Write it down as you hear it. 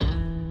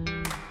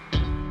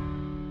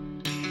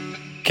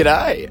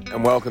G'day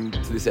and welcome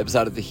to this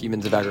episode of the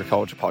Humans of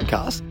Agriculture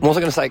podcast. I'm also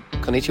going to say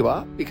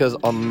konnichiwa because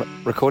I'm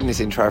recording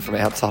this intro from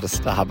outside of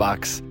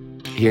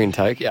Starbucks here in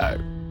Tokyo.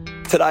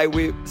 Today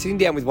we're sitting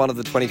down with one of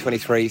the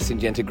 2023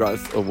 Syngenta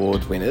Growth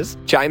Awards winners.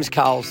 James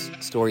Kahl's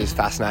story is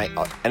fascinating,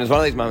 and it's one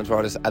of these moments where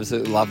I just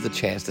absolutely love the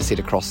chance to sit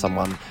across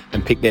someone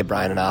and pick their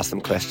brain and ask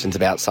them questions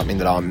about something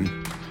that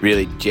I'm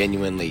really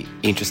genuinely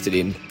interested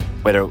in,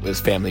 whether it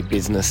was family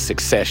business,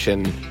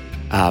 succession,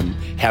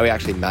 how he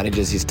actually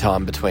manages his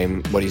time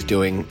between what he's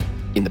doing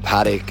in the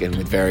paddock and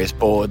with various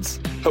boards.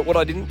 But what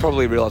I didn't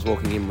probably realise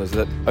walking in was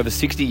that over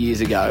 60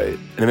 years ago,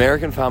 an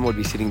American farmer would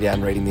be sitting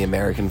down reading the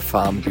American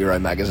Farm Bureau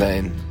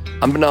magazine.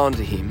 Unbeknown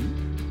to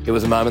him, it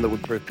was a moment that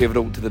would prove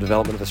pivotal to the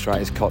development of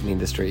Australia's cotton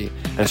industry,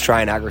 and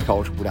Australian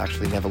agriculture would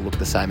actually never look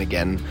the same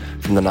again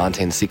from the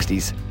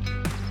 1960s.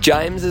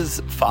 James's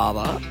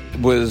father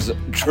was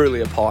truly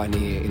a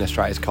pioneer in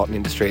Australia's cotton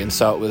industry, and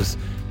so it was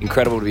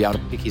incredible to be able to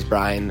pick his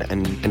brain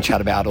and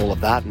chat about all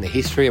of that and the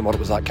history and what it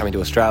was like coming to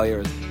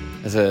Australia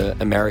as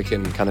an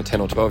American kind of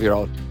 10 or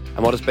 12-year-old,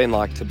 and what it's been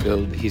like to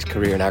build his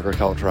career in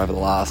agriculture over the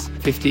last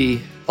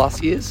 50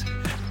 plus years.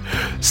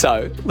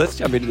 So let's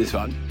jump into this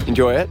one.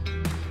 Enjoy it.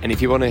 And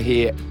if you want to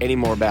hear any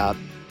more about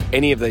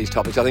any of these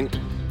topics, I think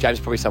James is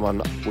probably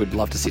someone we'd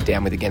love to sit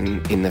down with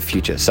again in the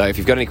future. So if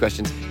you've got any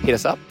questions, hit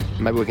us up.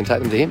 Maybe we can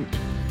take them to him.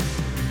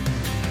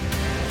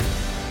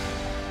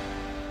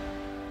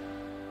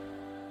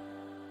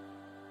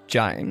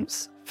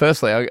 James,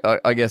 firstly,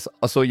 I guess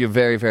I saw your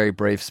very, very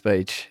brief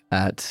speech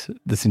at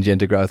the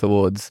Syngenta Growth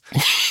Awards.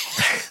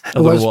 It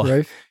was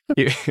brief.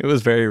 It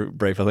was very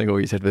brief. I think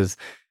all you said was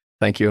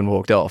thank you and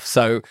walked off.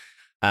 So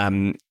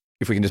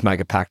if we can just make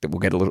a pact that we'll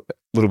get a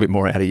little bit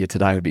more out of you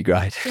today would be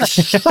great.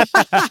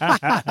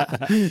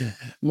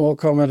 More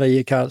comedy,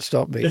 you can't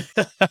stop me.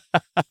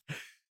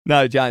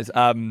 No, James.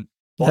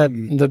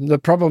 The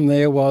problem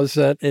there was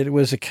that it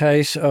was a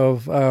case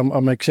of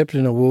I'm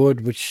accepting an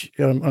award, which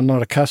I'm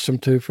not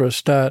accustomed to for a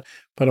start,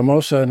 but I'm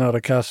also not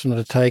accustomed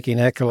to taking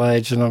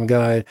accolades, and I'm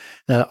going,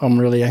 I'm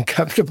really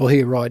uncomfortable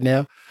here right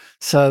now.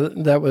 So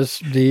that was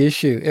the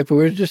issue. If we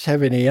were just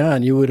having a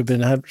yarn, you would have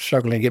been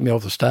struggling to get me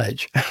off the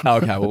stage.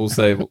 Okay, well, we'll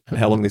see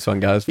how long this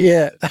one goes.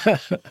 Yeah.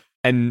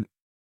 And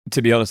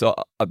to be honest,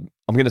 I'm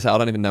going to say I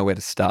don't even know where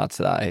to start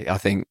today. I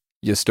think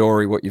your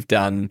story, what you've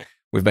done,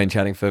 we've been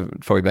chatting for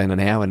probably been an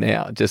hour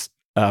now, just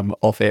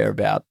off air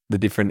about the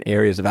different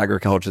areas of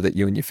agriculture that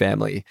you and your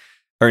family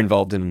are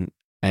involved in.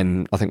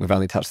 And I think we've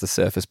only touched the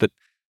surface. But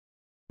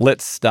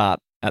let's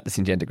start at the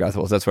Syngenta Growth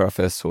Awards. That's where I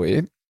first saw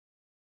you.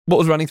 What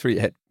was running through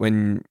your head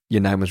when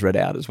your name was read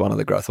out as one of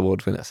the Growth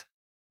Awards winners?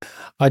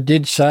 I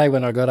did say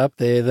when I got up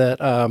there that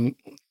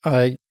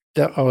I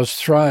was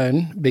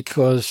thrown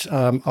because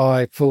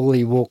I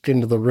fully walked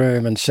into the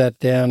room and sat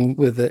down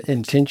with the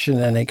intention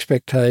and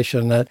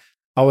expectation that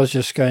I was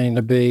just going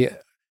to be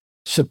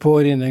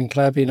supporting and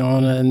clapping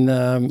on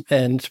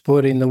and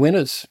supporting the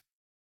winners.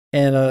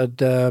 And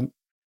I'd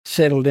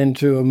settled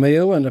into a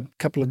meal and a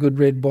couple of good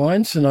red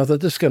wines, and I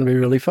thought this is going to be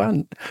really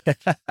fun.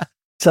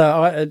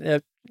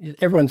 So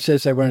everyone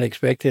says they weren't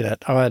expecting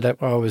it. I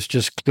was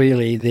just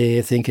clearly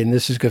there thinking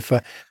this is good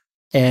fun.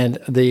 And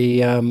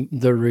the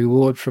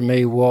reward for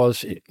me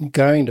was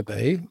going to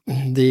be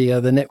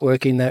the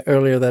networking that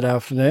earlier that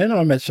afternoon.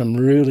 I met some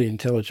really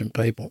intelligent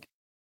people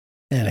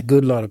and a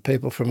good lot of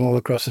people from all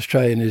across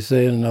Australia and New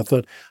Zealand. And I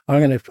thought I'm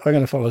going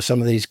to follow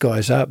some of these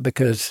guys up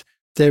because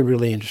they're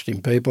really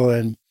interesting people,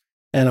 and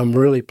I'm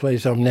really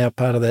pleased I'm now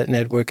part of that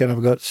network, and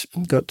I've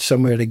got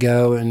somewhere to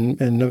go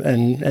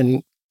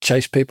and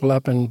chase people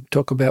up and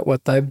talk about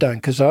what they've done.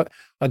 Because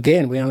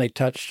we only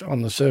touched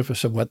on the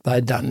surface of what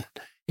they'd done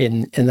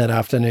in that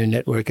afternoon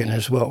networking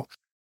as well.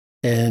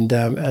 And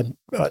I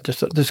just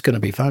thought this is going to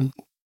be fun.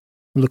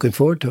 I'm looking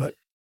forward to it.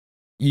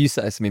 You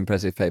say some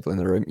impressive people in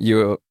the room.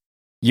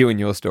 You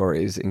and your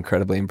story is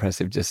incredibly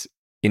impressive just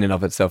in and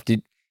of itself.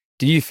 Did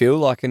you feel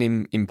like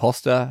an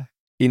imposter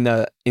in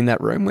that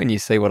room when you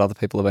see what other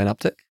people have been up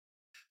to?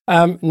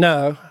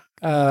 No,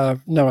 I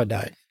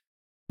don't.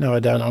 No,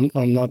 I don't.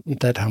 I'm not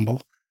that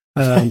humble.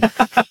 I'm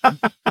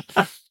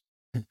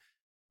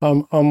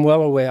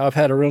well aware. I've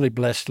had a really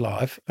blessed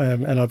life,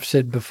 and I've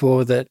said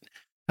before that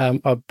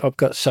I've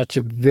got such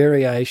a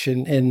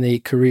variation in the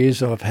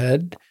careers I've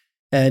had,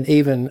 and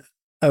even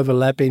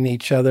overlapping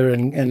each other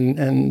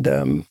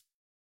and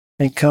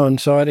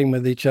coinciding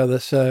with each other.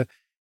 So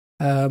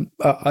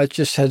I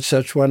just had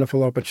such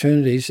wonderful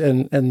opportunities,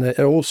 and it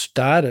all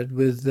started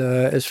with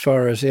as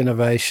far as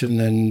innovation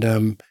and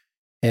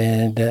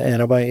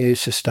I won't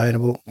use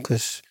sustainable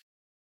because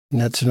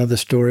that's another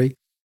story.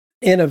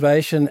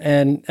 Innovation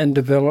and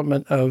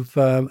development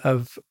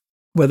of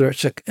whether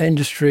it's an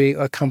industry,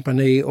 a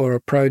company, or a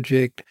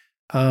project,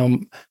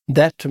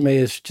 that to me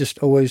has just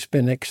always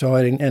been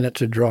exciting, and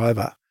it's a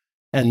driver.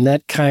 And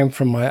that came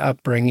from my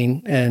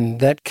upbringing, and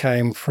that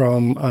came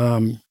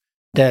from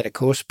Dad, of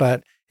course,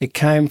 but it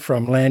came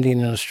from landing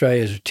in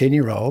Australia as a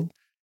 10-year-old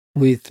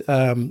with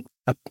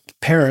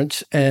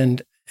parents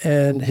and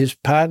his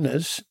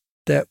partners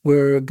that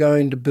were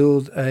going to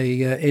build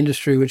a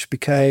industry which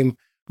became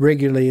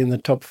regularly in the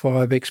top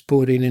 5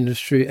 exporting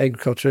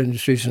agriculture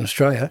industries in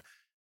Australia,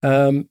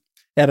 out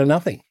of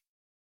nothing.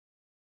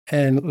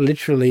 And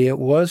literally it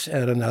was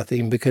out of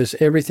nothing because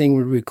everything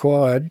we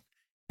required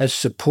as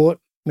support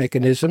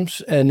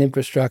mechanisms and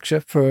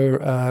infrastructure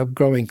for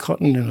growing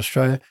cotton in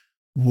Australia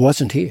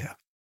wasn't here.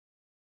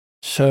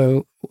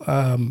 So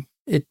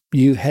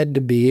you had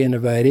to be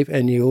innovative,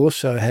 and you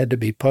also had to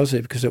be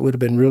positive, because it would have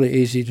been really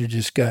easy to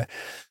just go,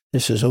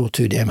 this is all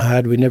too damn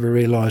hard. We never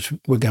realised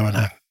we're going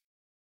home.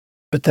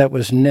 But that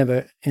was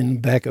never in the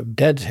back of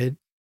Dad's head,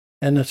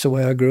 and that's the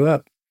way I grew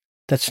up.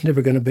 That's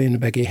never going to be in the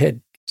back of your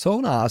head. So I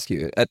want to ask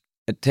you, at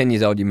 10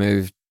 years old, you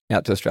moved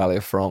out to Australia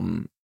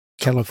from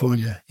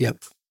California,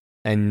 yep.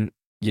 And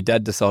your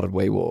dad decided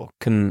wee war.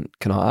 Can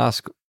I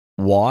ask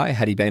why?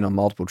 Had he been on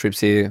multiple trips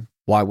here?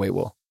 Why wee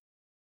war?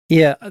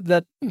 Yeah,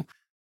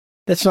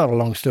 that's not a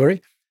long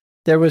story.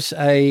 There was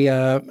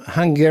a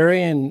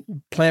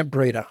Hungarian plant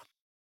breeder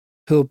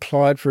who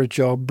applied for a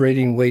job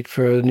breeding wheat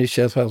for the New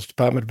South Wales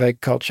Department of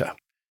Agriculture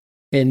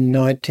in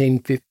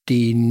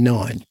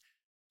 1959.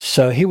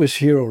 So he was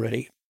here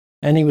already.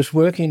 And he was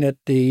working at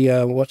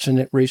the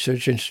Watson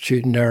Research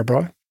Institute in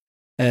Narrabri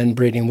and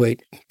breeding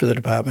wheat for the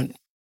department.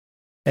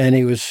 And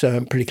he was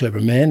a pretty clever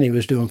man. He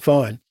was doing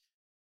fine.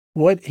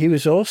 What he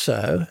was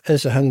also,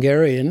 as a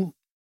Hungarian,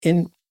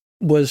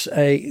 was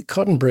a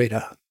cotton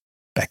breeder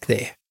back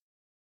there.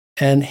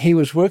 And he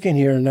was working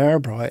here in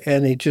Narrabri,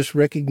 and he just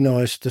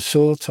recognised the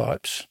soil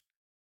types,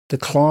 the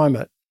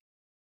climate,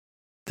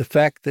 the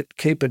fact that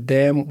Keeper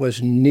Dam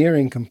was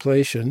nearing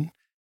completion,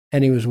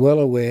 and he was well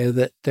aware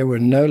that there were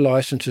no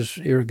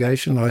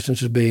irrigation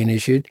licenses being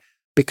issued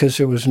because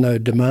there was no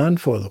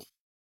demand for them.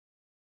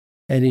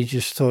 And he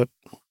just thought,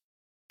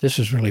 this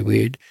is really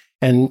weird.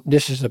 And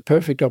this is a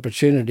perfect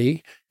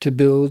opportunity to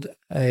build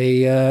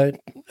a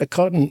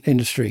cotton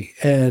industry.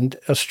 And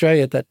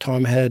Australia at that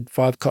time had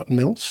 5 cotton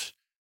mills.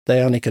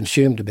 They only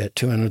consumed about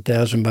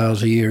 200,000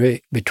 bales a year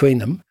between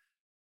them,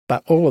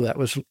 but all of that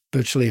was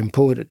virtually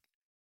imported.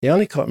 The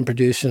only cotton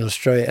produced in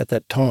Australia at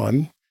that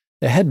time,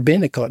 there had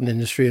been a cotton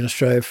industry in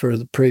Australia for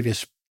the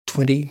previous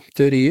 20,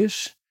 30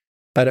 years,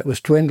 but it was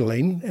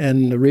dwindling.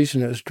 And the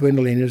reason it was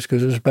dwindling is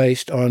because it was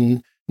based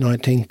on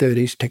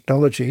 1930s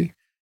technology,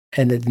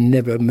 and it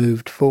never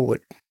moved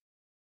forward.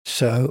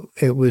 So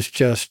it was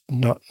just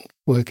not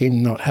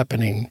working, not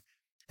happening.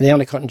 And the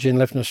only cotton gin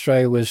left in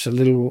Australia was a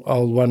little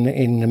old one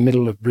in the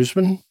middle of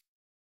Brisbane,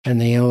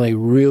 and the only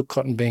real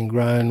cotton being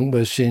grown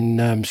was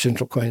in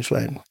central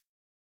Queensland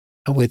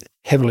with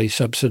heavily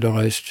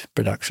subsidised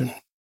production.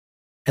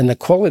 And the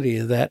quality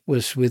of that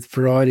was with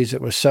varieties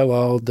that were so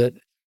old that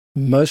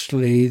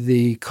mostly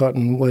the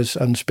cotton was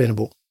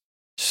unspinnable.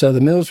 So the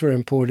mills were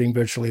importing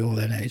virtually all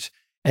their needs.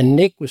 And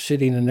Nick was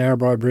sitting in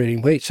Narrabri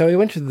breeding wheat. So he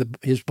went to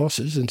his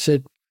bosses and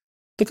said,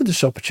 look at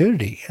this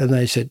opportunity. And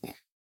they said,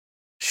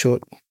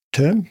 short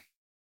term,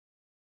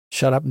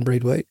 shut up and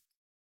breed wheat.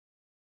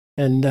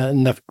 And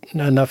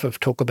enough of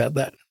talk about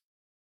that.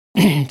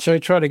 So he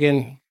tried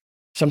again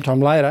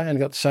sometime later and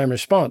got the same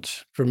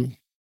response from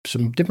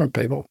some different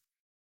people.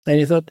 And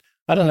he thought,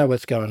 I don't know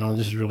what's going on.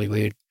 This is really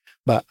weird,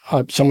 but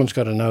someone's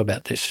got to know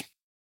about this.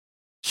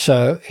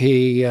 So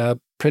he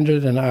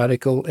printed an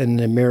article in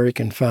the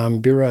American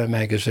Farm Bureau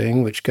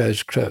magazine, which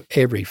goes to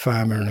every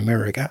farmer in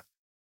America.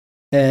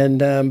 And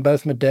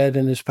both my dad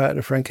and his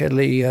partner, Frank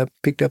Hadley,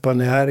 picked up on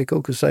the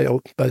article because they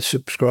all both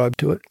subscribed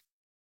to it.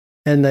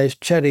 And they was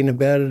chatting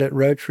about it at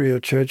Rotary or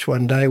church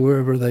one day,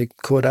 wherever they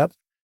caught up,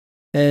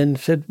 and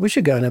said, we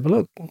should go and have a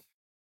look.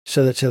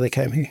 So that's how they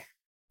came here.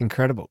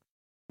 Incredible.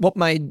 What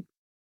made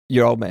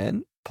your old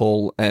man,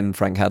 Paul and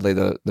Frank Hadley,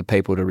 the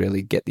people to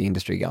really get the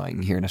industry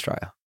going here in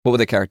Australia? What were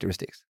their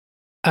characteristics?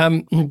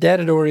 Dad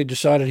had already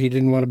decided he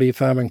didn't want to be a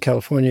farmer in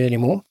California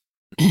anymore.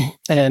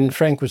 And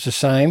Frank was the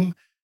same.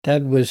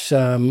 Dad was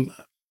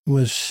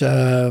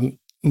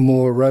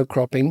more row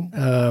cropping.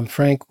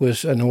 Frank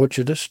was an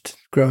orchardist,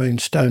 growing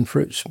stone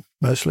fruits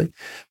mostly.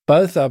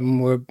 Both of them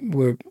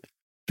were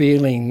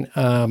feeling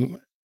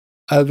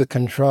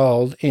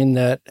over-controlled in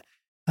that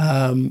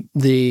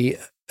the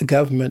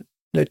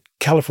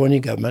California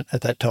government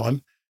at that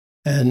time,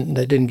 and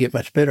they didn't get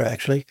much better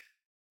actually,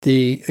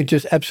 it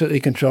just absolutely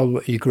controlled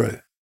what you grew,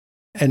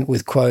 and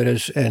with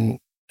quotas and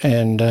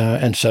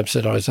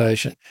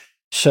subsidisation.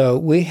 So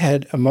we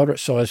had a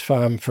moderate-sized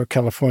farm for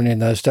California in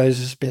those days.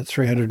 It's about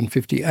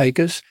 350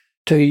 acres.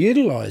 To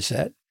utilise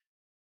that,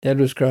 Dad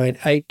was growing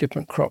 8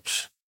 different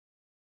crops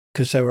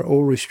because they were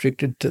all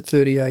restricted to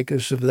 30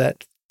 acres of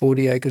that,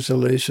 40 acres of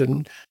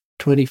lucerne,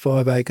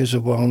 25 acres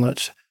of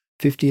walnuts,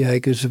 50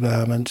 acres of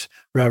almonds,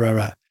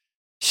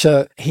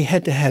 So he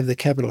had to have the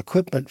capital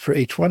equipment for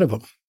each one of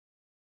them.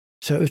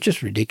 So it was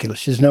just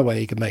ridiculous. There's no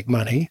way he could make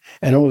money.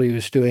 And all he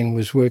was doing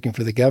was working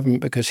for the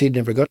government because he'd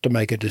never got to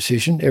make a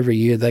decision. Every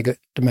year they got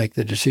to make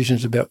the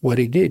decisions about what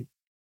he did.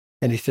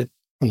 And he said,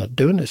 I'm not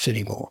doing this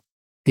anymore.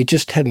 He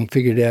just hadn't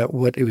figured out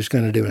what he was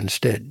going to do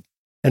instead.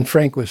 And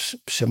Frank was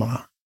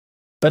similar.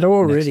 But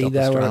already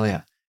they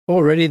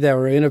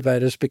were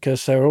innovators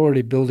because they were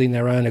already building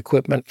their own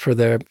equipment for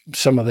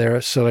some of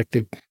their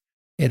selective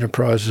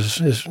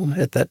enterprises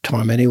at that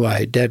time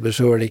anyway. Dad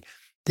was already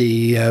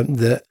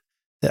the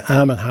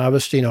almond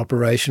harvesting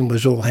operation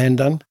was all hand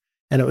done,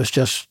 and it was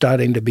just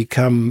starting to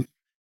become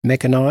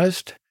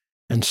mechanised.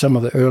 And some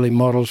of the early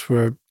models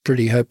were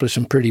pretty hopeless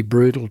and pretty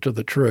brutal to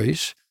the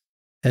trees.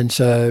 And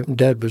so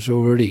Dad was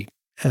already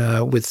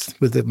with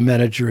the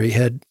manager he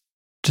had,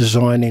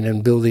 designing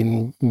and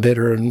building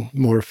better and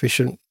more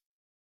efficient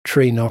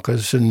tree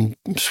knockers and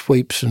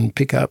sweeps and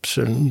pickups,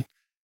 and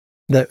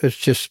that was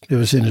just, it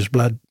was in his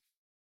blood.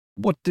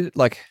 What did,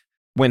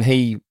 when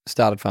he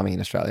started farming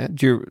in Australia,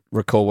 do you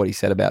recall what he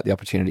said about the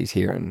opportunities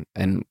here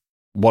and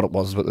what it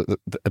was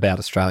about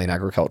Australian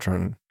agriculture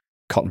and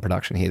cotton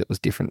production here that was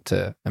different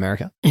to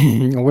America?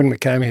 When we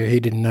came here, he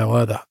didn't know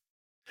either.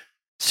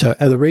 So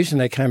the reason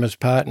they came as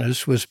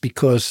partners was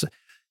because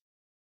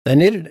they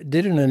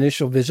did an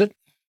initial visit,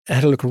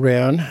 had a look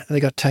around. They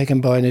got taken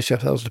by a New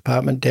South Wales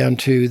department down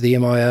to the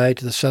MIA,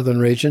 to the southern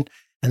region,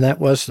 and that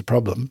was the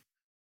problem.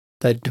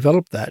 They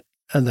developed that,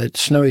 and the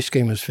snowy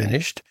scheme was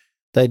finished.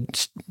 They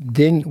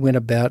then went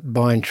about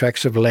buying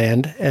tracts of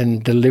land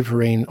and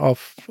delivering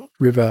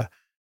off-river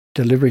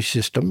delivery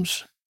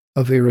systems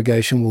of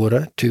irrigation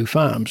water to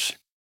farms,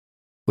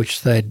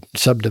 which they'd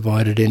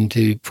subdivided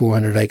into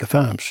 400-acre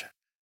farms.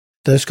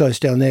 Those guys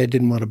down there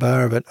didn't want a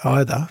bar of it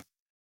either,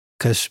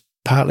 because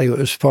partly it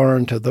was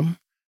foreign to them,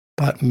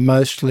 but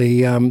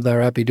mostly they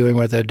were happy doing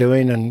what they're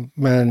doing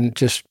and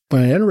just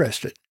weren't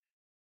interested.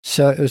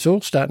 So it was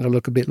all starting to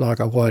look a bit like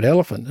a white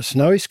elephant. The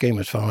snowy scheme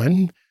was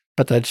fine,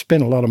 but they'd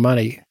spent a lot of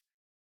money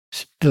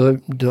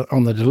on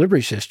the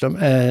delivery system,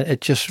 and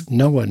it just,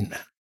 no one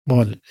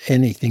wanted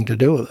anything to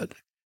do with it.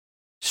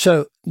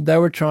 So they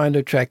were trying to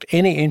attract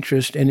any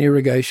interest in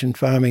irrigation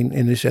farming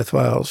in New South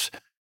Wales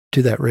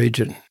to that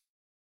region.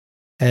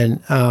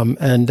 And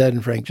Dad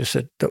and Frank just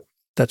said,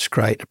 that's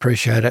great,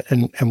 appreciate it,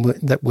 and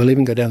we'll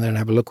even go down there and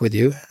have a look with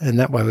you, and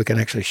that way we can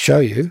actually show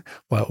you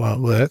what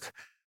won't work.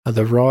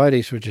 The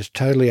varieties were just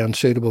totally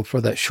unsuitable for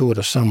that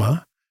shorter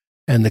summer,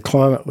 and the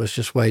climate was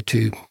just way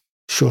too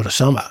short a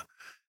summer.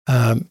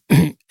 And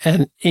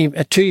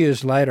 2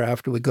 years later,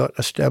 after we got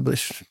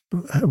established,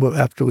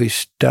 after we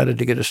started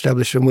to get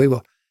established, and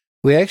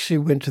we actually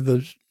went to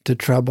the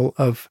trouble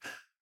of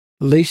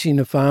leasing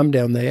a farm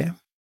down there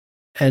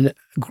and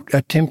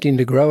attempting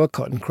to grow a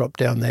cotton crop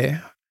down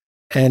there,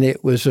 and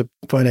it was a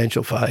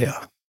financial failure.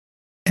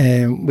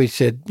 And we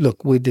said,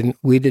 look, we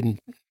didn't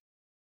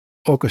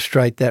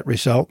orchestrate that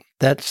result.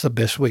 That's the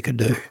best we could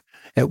do.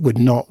 It would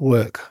not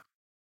work.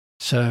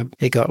 So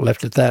it got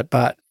left at that,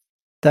 but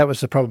that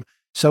was the problem.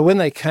 So when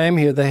they came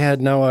here, they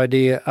had no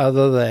idea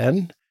other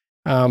than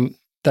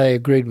they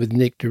agreed with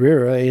Nick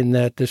Derrera in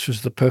that this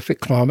was the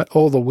perfect climate.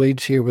 All the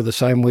weeds here were the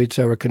same weeds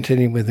they were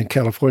contending with in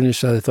California,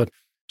 so they thought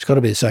it's got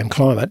to be the same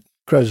climate,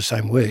 grows the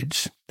same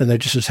weeds, and they're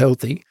just as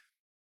healthy.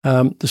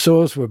 The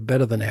soils were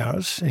better than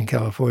ours in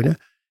California,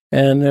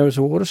 and there was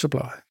a water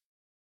supply.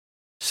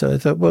 So they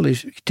thought, well,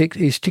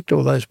 he's ticked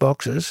all those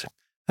boxes.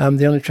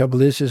 The only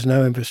trouble is there's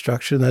no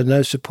infrastructure, there's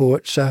no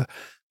support. So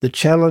the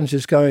challenge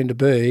is going to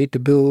be to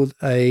build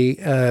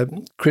a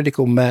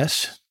critical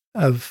mass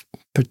of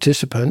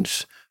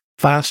participants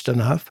fast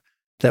enough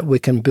that we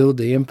can build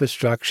the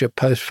infrastructure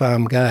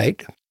post-farm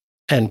gate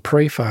and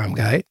pre-farm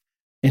gate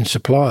in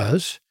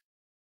suppliers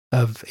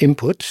of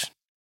inputs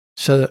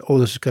so that all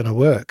this is going to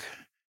work.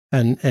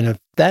 And if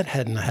that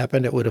hadn't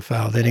happened, it would have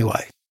failed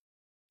anyway.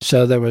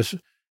 So there was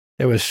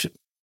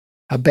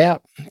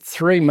about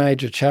 3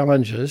 major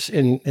challenges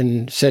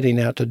in setting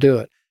out to do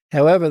it.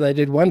 However, they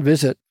did one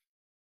visit,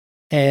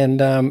 and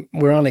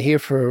we're only here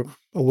for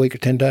a week or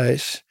 10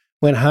 days,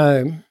 went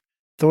home,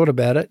 thought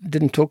about it,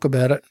 didn't talk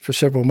about it for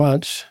several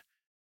months,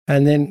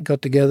 and then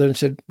got together and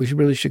said, we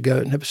really should go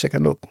and have a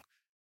second look.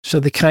 So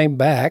they came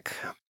back,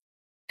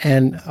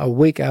 and a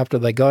week after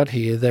they got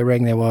here, they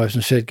rang their wives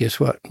and said, guess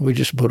what? We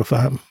just bought a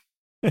farm.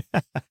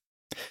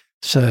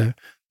 So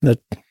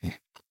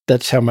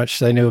that's how much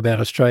they knew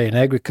about Australian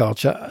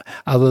agriculture,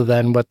 other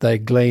than what they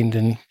gleaned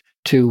in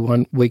 2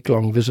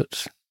 1-week-long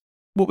visits.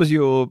 What was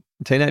your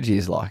teenage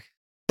years like?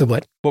 The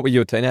what? What were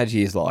your teenage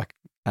years like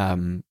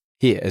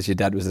here as your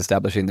dad was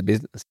establishing the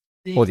business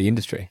or the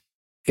industry?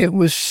 It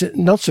was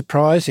not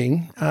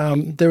surprising.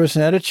 There was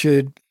an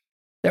attitude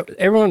that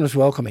everyone was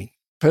welcoming.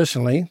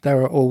 Personally, they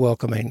were all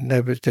welcoming.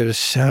 They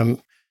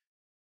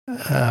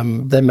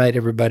made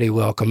everybody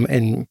welcome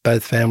in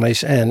both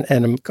families, and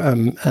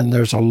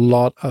there's a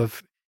lot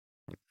of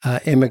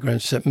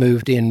immigrants that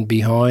moved in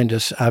behind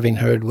us, having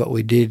heard what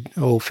we did,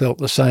 all felt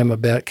the same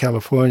about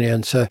California.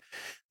 And so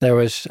there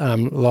was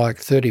like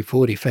 30,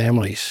 40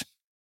 families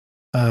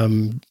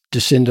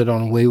descended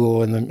on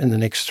Weewar in the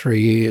next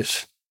 3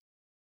 years.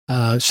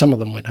 Some of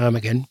them went home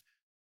again,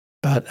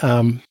 but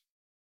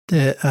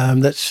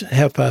that's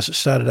how fast it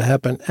started to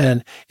happen.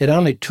 And it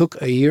only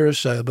took a year or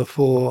so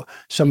before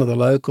some of the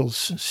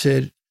locals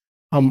said,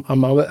 I'm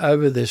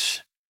over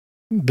this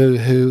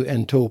boo-hoo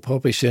and tall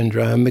poppy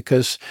syndrome,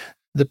 because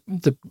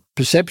the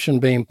perception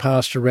being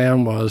passed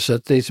around was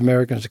that these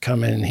Americans are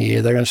coming in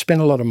here, they're going to spend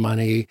a lot of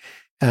money,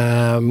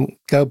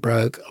 go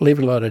broke, leave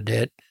a lot of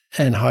debt,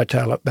 and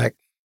hightail it back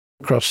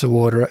across the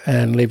water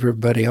and leave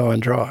everybody high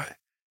and dry.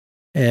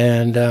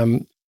 And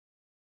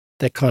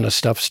that kind of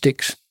stuff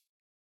sticks.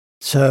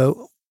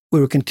 So we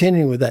were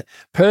continuing with that.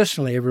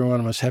 Personally,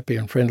 everyone was happy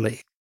and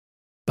friendly,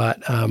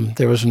 but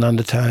there was an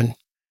undertone.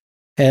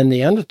 And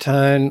the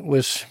undertone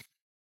was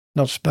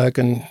not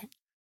spoken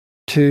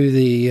to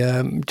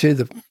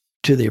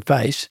their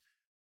face,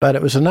 but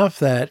it was enough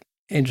that,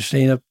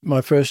 interesting,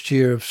 my first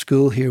year of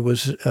school here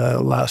was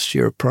last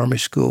year of primary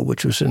school,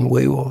 which was in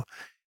Weewar,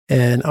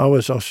 and I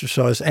was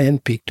ostracised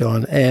and picked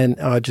on, and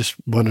I just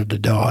wanted to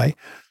die,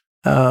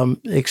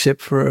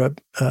 except for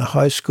a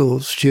high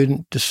school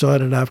student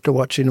decided, after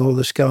watching all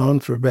this go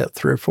on for about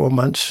 3 or 4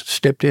 months,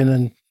 stepped in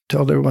and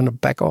told everyone to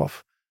back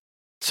off.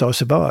 So I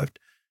survived.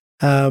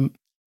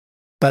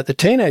 But the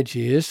teenage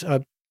years,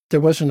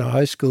 there wasn't a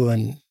high school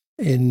in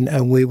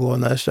Weewar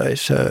in those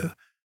days, so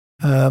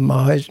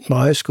my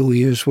high school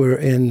years were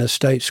in the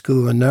state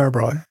school in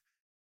Narrabri,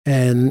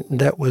 and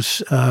that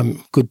was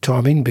good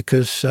timing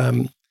because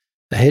the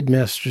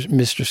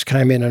headmistress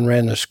came in and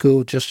ran the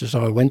school just as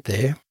I went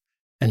there,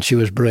 and she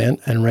was brilliant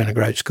and ran a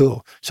great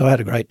school. So I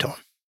had a great time.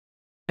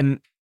 And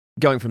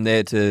going from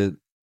there to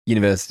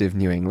University of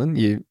New England,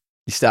 you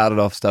started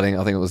off studying,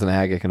 I think it was an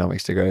ag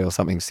economics degree or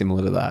something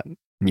similar to that, and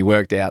you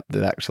worked out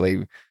that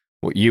actually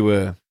what you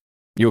were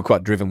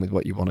quite driven with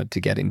what you wanted to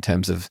get in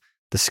terms of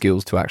the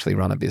skills to actually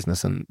run a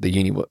business, and the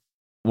uni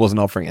wasn't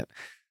offering it.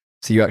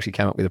 So you actually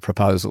came up with a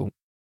proposal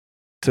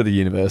to the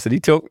university.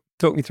 Talk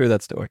me through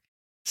that story.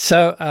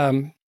 So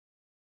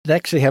it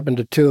actually happened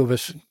to two of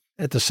us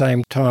at the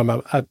same time.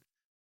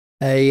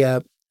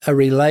 A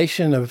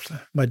relation of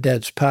my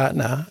dad's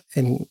partner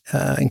in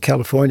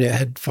California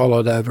had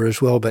followed over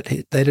as well, but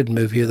they didn't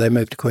move here. They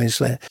moved to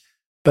Queensland.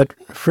 But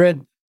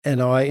Fred and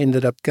I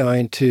ended up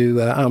going to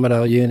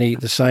Armidale Uni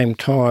at the same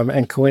time,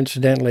 and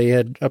coincidentally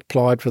had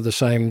applied for the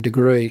same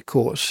degree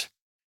course,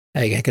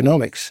 Ag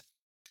Economics.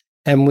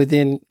 And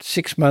within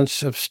 6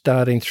 months of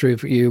starting through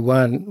for year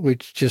one, we're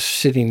just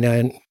sitting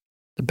down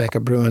the back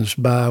of Bruin's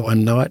bar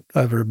one night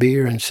over a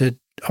beer and said,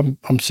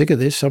 I'm sick of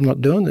this. I'm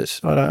not doing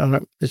this. I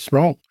don't, it's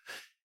wrong.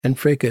 And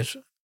Fred goes,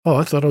 oh,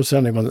 I thought I was the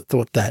only one that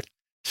thought that.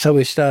 So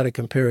we started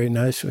comparing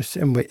notes,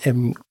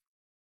 and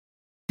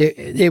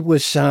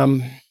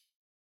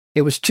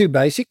it was too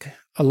basic.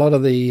 A lot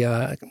of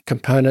the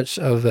components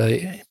of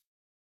the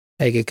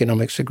ag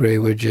economics degree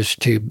were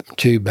just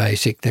too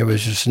basic. There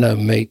was just no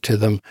meat to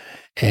them,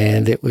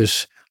 and it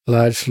was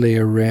largely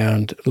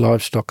around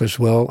livestock as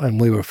well, and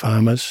we were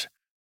farmers.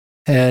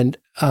 And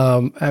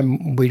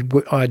we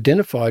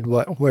identified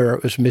where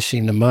it was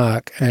missing the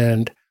mark,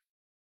 and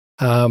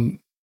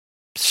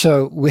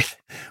so we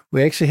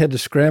actually had to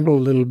scramble a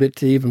little bit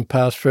to even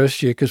pass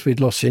first year because we'd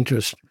lost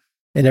interest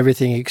in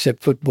everything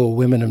except football,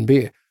 women, and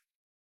beer.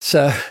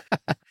 So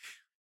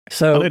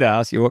I need to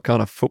ask you, what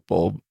kind of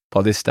football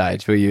by this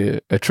stage? Were you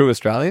a true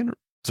Australian?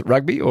 Was it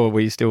rugby, or were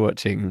you still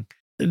watching?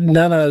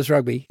 No, it was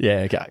rugby.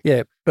 Yeah, okay.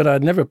 Yeah, but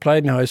I'd never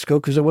played in high school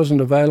because it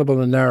wasn't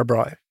available in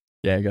Narrabri.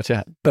 Yeah,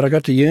 gotcha. But I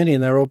got to uni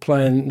and they were all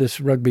playing this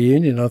rugby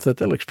union. I thought,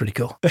 that looks pretty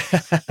cool.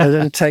 It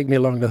didn't take me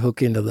long to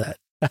hook into that.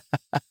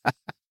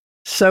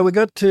 So we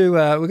got to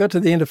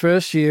the end of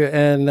first year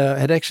and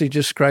had actually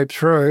just scraped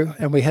through,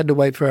 and we had to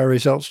wait for our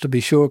results to be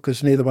sure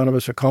because neither one of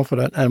us were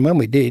confident. And when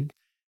we did,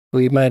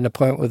 we made an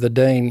appointment with the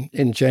dean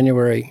in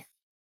January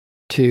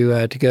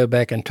to go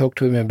back and talk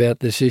to him about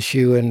this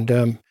issue.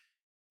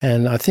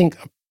 And I think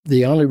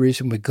the only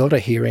reason we got a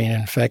hearing,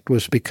 in fact,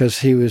 was because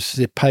he was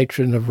the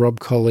patron of Robb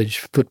College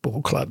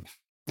Football Club.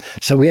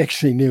 So we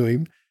actually knew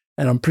him,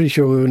 and I'm pretty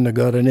sure we wouldn't have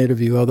got an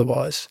interview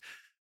otherwise.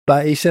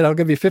 But he said, I'll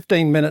give you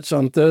 15 minutes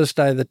on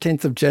Thursday, the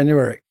 10th of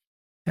January.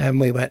 And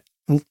we went,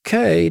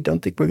 okay, don't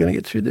think we're going to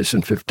get through this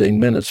in 15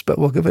 minutes, but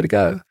we'll give it a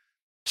go.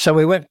 So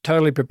we went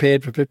totally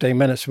prepared for 15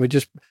 minutes. We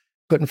just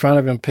put in front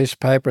of him a piece of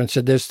paper and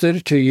said, there's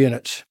 32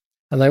 units,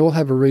 and they all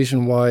have a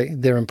reason why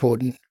they're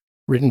important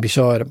written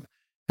beside them.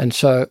 And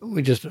so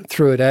we just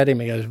threw it at him.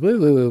 He goes,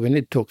 woo, we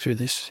need to talk through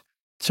this.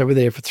 So we're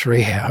there for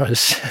 3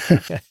 hours.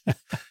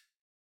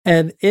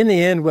 And in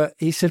the end,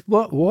 he said,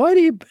 why do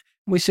you...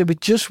 We said, we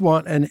just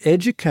want an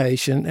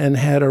education and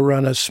how to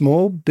run a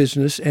small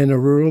business in a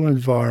rural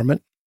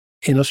environment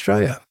in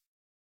Australia.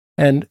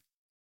 And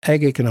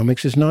ag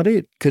economics is not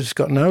it, because it's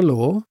got no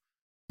law,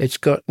 it's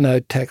got no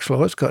tax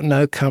law, it's got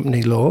no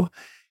company law,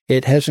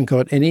 it hasn't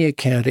got any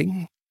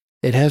accounting,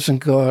 it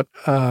hasn't got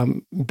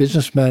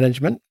business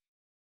management,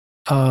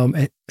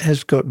 it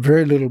has got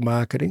very little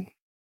marketing.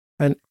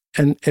 And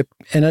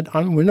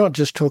we're not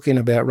just talking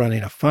about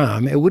running a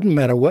farm. It wouldn't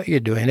matter what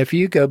you're doing. If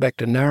you go back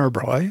to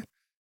Narrabri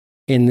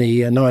in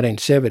the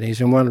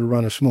 1970s and wanted to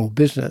run a small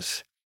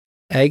business,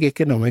 ag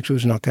economics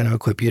was not going to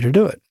equip you to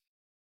do it.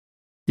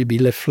 You'd be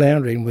left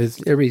floundering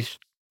with every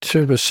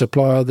service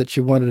supplier that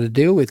you wanted to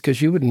deal with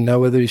because you wouldn't know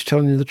whether he's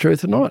telling you the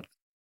truth or not.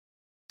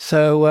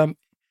 So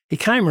he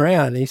came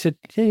around and he said,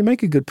 yeah, you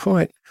make a good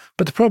point.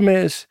 But the problem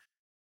is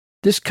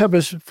this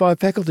covers 5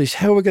 faculties.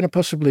 How are we going to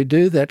possibly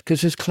do that?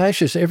 Because there's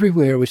clashes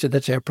everywhere. We said,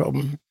 that's our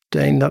problem,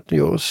 Dean, not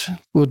yours.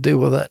 We'll deal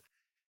with that.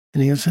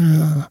 And he goes,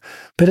 oh,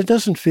 but it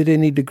doesn't fit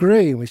any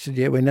degree. And we said,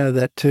 yeah, we know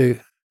that too.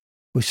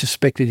 We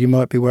suspected you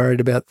might be worried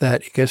about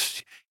that. He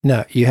goes,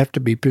 no, you have to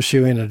be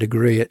pursuing a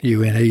degree at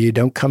UNE. You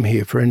don't come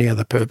here for any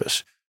other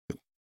purpose.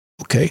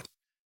 Okay.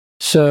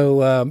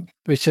 So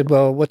we said,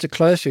 well, what's it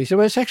close to? He said,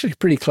 well, it's actually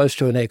pretty close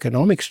to an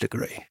economics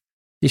degree.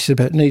 He said,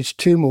 but it needs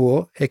 2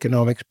 more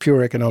economics,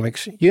 pure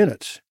economics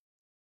units.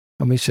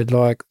 And we said,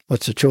 like,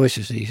 what's the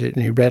choices? He said,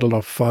 and he rattled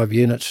off 5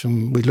 units.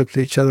 And we looked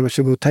at each other. We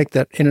said, we'll take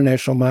that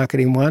international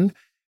marketing one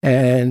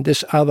and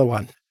this other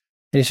one.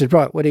 And he said,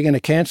 right, what are you going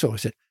to cancel? I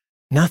said,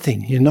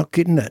 nothing. You're not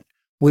getting it.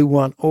 We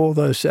want all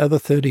those other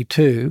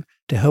 32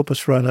 to help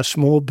us run a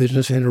small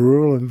business in a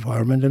rural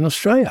environment in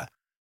Australia.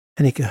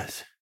 And he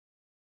goes,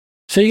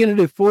 so you're going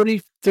to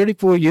do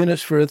 34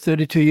 units for a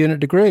 32-unit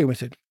degree? And we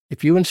said,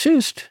 if you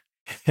insist.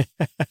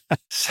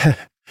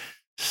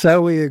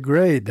 So we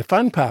agreed. The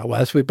fun part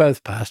was we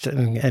both passed it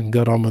and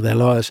got on with our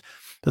lives.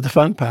 But the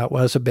fun part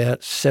was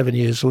about 7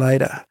 years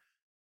later,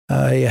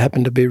 I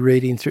happened to be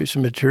reading through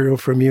some material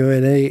from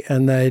UNE,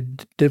 and they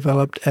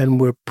developed and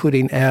were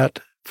putting out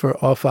for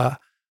offer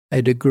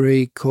a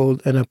degree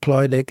called an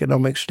applied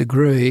economics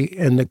degree,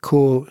 and the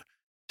core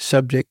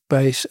subject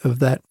base of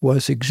that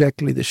was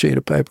exactly the sheet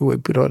of paper we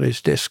put on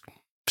his desk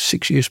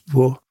 6 years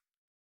before.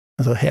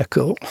 I thought, how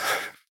cool.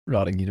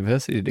 Writing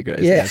university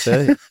degrees.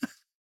 Yeah.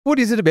 What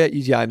is it about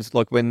you, James,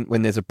 like when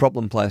there's a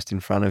problem placed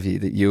in front of you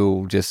that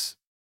you'll just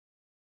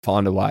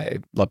find a way,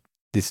 like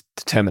this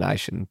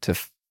determination to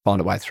find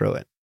a way through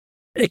it?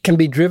 It can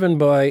be driven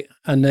by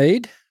a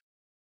need,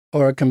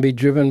 or it can be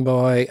driven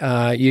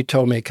by, you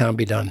told me it can't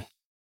be done.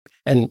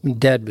 And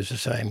Dad was the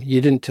same.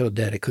 You didn't tell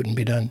Dad it couldn't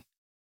be done.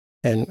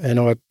 And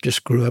I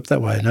just grew up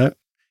that way, no?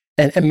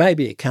 And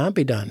maybe it can't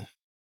be done,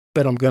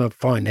 but I'm going to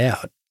find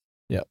out.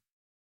 Yep.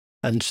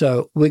 And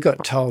so we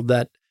got told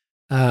that.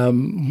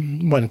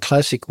 One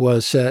classic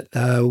was that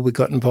we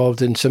got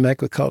involved in some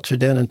aquaculture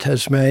down in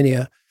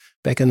Tasmania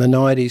back in the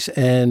 90s,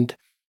 and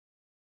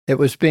it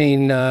was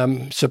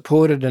being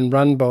supported and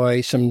run by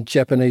some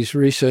Japanese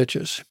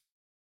researchers,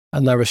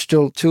 and they were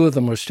still, 2 of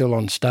them were still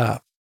on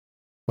staff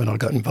when I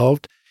got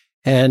involved.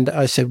 And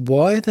I said,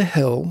 why the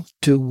hell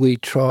do we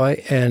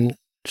try and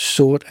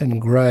sort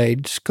and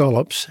grade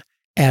scallops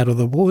out of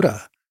the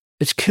water?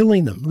 It's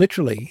killing them,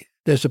 literally.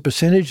 There's a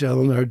percentage of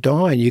them that are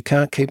dying. You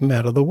can't keep them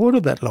out of the water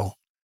that long.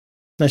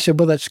 They said,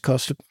 well, that's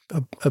cost.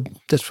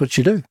 That's what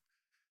you do.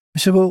 I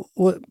said, well,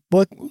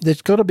 what?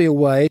 There's got to be a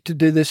way to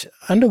do this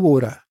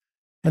underwater.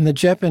 And the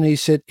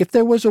Japanese said, if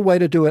there was a way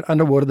to do it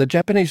underwater, the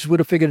Japanese would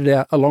have figured it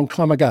out a long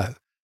time ago.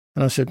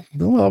 And I said,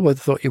 well, I would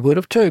have thought you would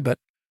have too, but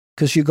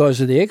because you guys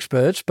are the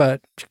experts,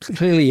 but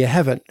clearly you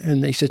haven't.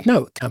 And he said,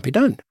 no, it can't be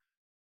done.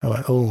 I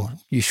went, oh,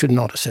 you should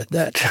not have said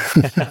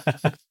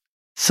that.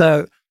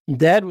 So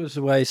Dad was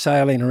away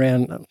sailing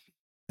around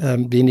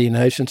the Indian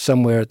Ocean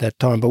somewhere at that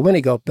time. But when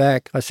he got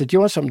back, I said, do you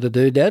want something to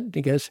do, Dad?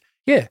 He goes,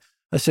 yeah.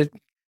 I said,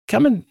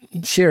 come and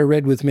share a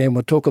red with me and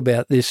we'll talk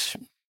about this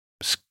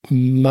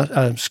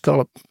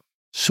scallop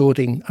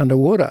sorting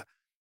underwater.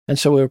 And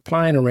so we were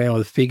playing around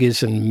with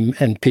figures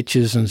and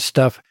pictures and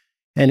stuff,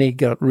 and he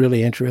got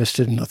really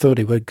interested, and I thought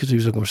he would because he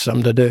was looking for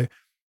something to do.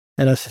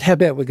 And I said, how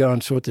about we go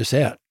and sort this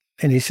out?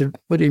 And he said,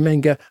 what do you mean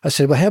go? I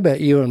said, well, how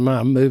about you and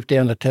Mum move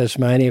down to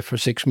Tasmania for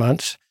 6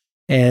 months?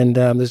 And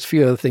there's a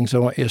few other things I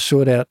want you to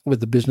sort out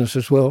with the business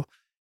as well.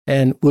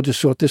 And we'll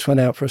just sort this one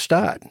out for a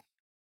start.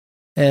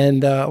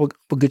 And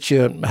we'll get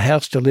you a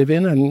house to live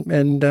in.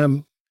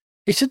 And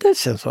he said, that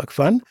sounds like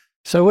fun.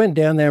 So I went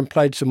down there and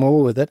played some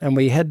more with it. And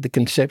we had the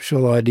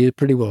conceptual idea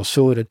pretty well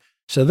sorted.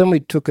 So then we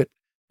took it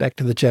back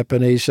to the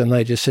Japanese and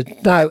they just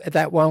said, no,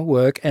 that won't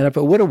work. And if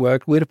it would have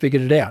worked, we'd have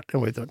figured it out.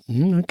 And we thought,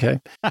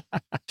 okay.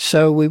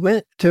 So we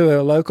went to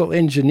a local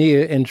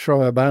engineer in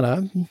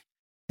Triabana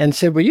and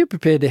said, were you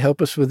prepared to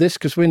help us with this?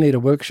 Because we need a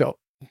workshop.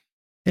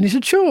 And he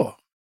said, sure.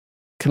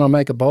 Can I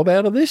make a bob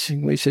out of this?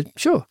 And we said,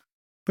 sure.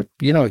 But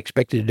you're not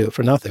expected to do it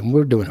for nothing.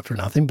 We're doing it for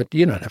nothing, but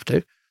you don't have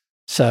to.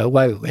 So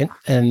away we went.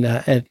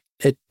 And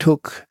it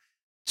took,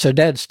 so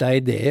Dad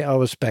stayed there. I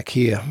was back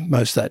here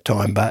most of that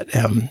time, but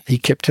he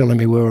kept telling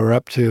me where we were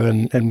up to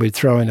and we'd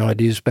throw in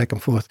ideas back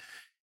and forth.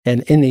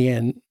 And in the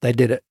end, they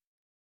did it.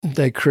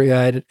 They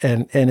created,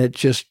 and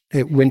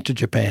it went to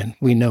Japan.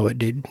 We know it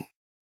did.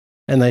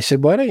 And they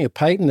said, why don't you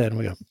patent it? And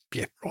we go,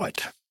 yeah,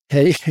 right.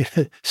 Hey,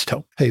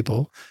 stop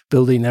people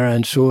building their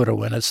own sorter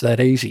when it's that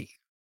easy.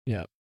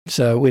 Yeah.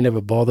 So we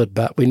never bothered,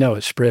 but we know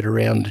it's spread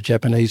around the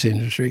Japanese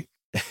industry.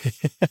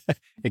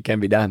 It can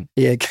be done.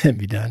 Yeah, it can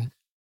be done.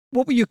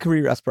 What were your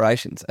career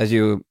aspirations as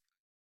you,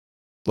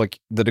 like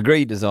the degree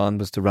you designed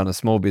was to run a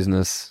small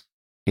business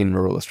in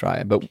rural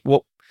Australia, but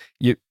what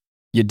your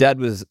dad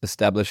was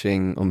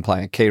establishing and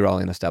playing a key role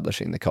in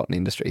establishing the cotton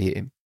industry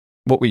here.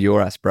 What were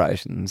your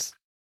aspirations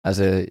as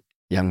a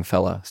young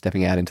fella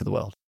stepping out into the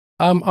world?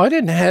 I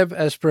didn't have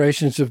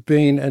aspirations of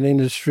being an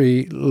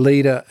industry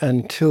leader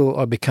until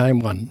I became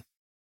one.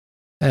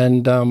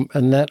 And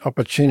that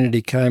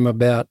opportunity came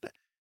about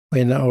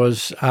when I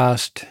was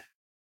asked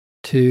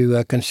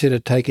to consider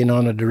taking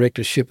on a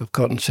directorship of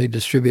cottonseed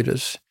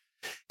distributors.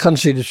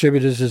 Cottonseed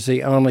Distributors is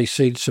the only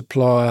seed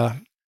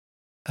supplier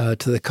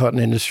to the cotton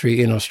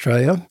industry in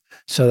Australia.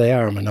 So they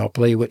are a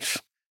monopoly, which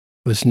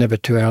was never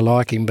to our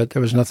liking, but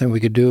there was nothing we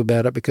could do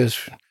about it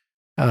because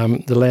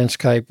the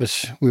landscape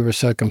we were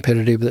so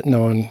competitive that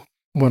no one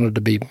wanted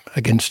to be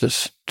against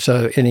us.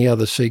 So any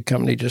other seed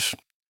company just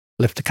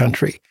left the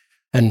country,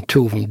 and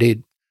two of them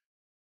did.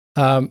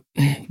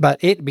 But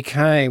it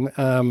became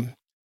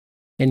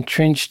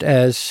entrenched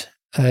as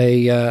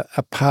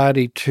a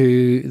party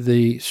to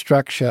the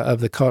structure of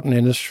the cotton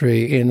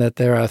industry, in that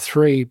there are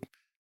three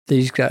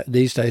these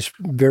days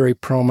very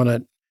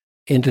prominent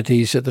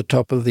entities at the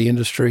top of the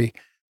industry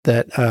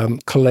that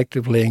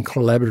collectively and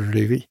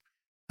collaboratively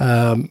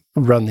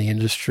run the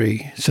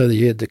industry. So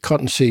you had the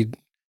cottonseed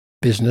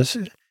business,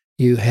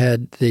 you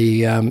had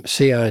the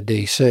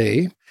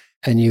CRDC,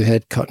 and you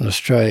had Cotton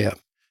Australia.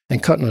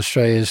 And Cotton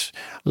Australia's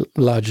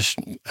largest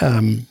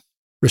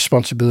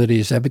responsibility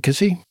is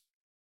advocacy,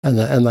 and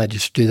they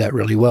just do that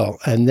really well.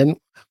 And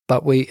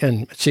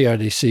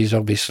CRDC is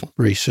obviously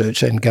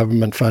research and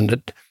government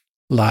funded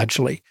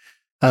largely.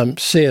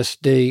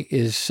 CSD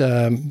is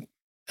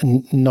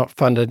not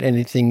funded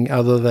anything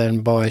other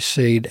than by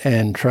seed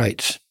and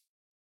traits.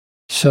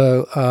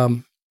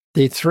 So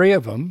the three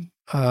of them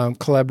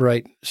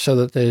collaborate so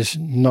that there's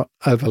not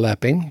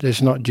overlapping,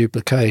 there's not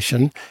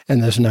duplication,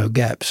 and there's no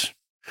gaps.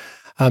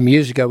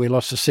 Years ago, we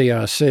lost the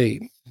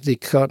CRC, the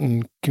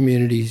Cotton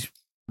Communities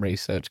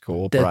Research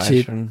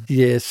Corporation. That's it.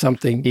 Yeah,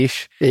 something.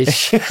 Ish.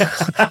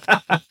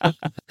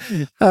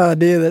 Oh,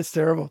 dear, that's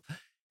terrible.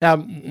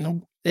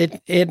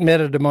 It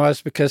met a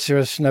demise because there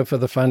was no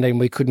further funding.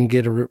 We couldn't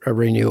get a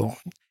renewal.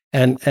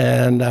 And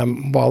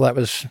while that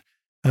was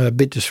a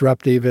bit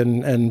disruptive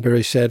and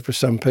very sad for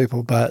some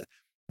people, but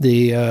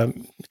the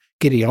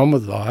getting on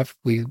with life,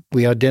 we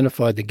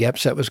identified the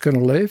gaps that was going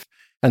to leave,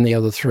 and the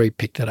other three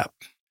picked it up.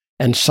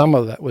 And some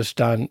of that was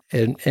done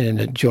in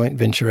joint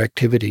venture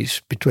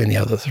activities between the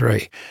other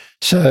three.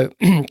 So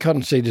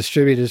Cottonseed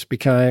Distributors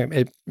became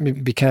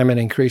an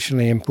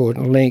increasingly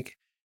important link.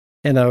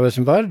 And I was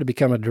invited to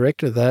become a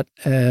director of that,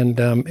 and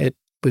it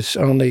was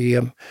only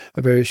a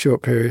very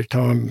short period of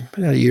time,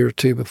 a year or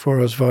two before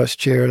I was vice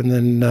chair, and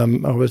then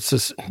I was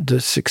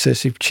the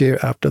successive chair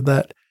after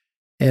that,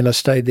 and I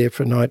stayed there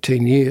for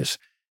 19 years.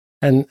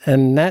 And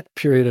that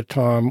period of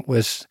time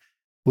was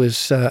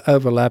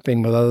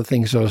overlapping with other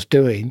things I was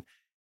doing,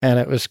 and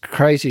it was a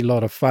crazy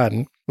lot of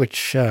fun,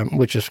 which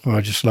is why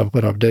I just love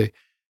what I do.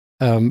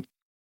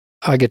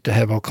 I get to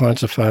have all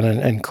kinds of fun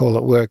and call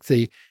it work.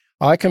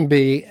 I can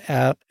be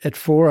out at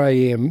 4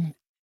 a.m.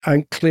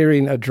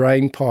 clearing a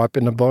drain pipe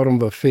in the bottom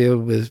of a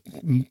field with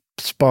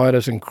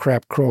spiders and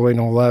crap crawling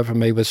all over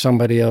me, with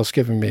somebody else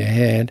giving me a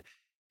hand,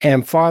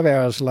 and 5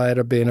 hours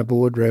later be in a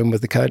boardroom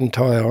with the coat and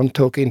tie on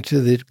talking to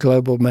the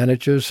global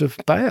managers of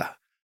Bayer.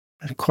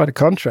 Quite a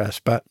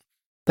contrast, but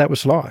that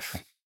was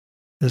life.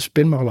 It's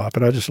been my life,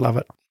 and I just love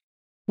it.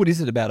 What is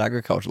it about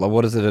agriculture? Like,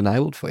 what has it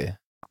enabled for you?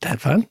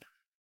 Have fun.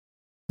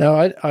 No,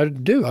 I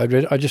do. I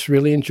just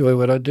really enjoy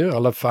what I do. I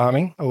love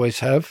farming. Always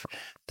have.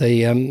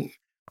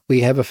 We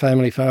have a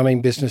family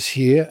farming business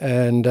here,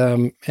 and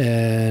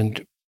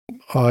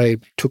I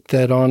took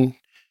that on.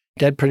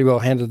 Dad pretty well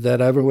handed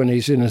that over when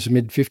he's in his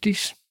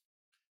mid-50s.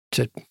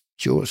 Said,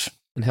 "It's yours."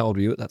 And how old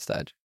were you at that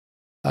stage?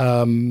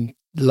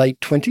 Late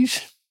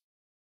 20s.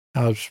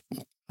 I was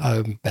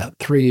about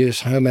 3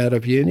 years home out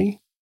of uni.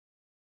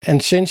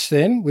 And since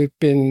then, we've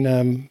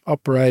been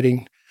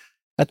operating.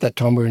 At that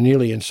time, we were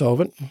nearly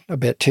insolvent.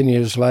 About 10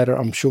 years later,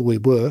 I'm sure we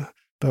were,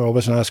 but I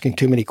wasn't asking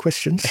too many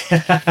questions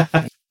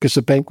because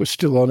the bank was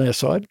still on our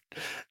side.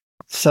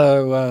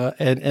 So,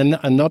 and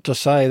not to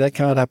say that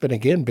can't happen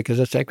again, because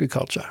it's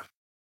agriculture.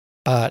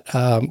 But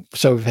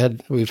so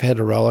we've had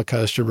a roller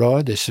coaster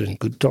ride. There's some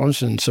good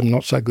times and some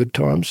not so good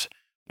times.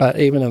 But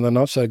even in the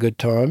not so good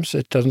times,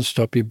 it doesn't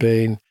stop you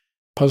being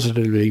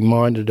positively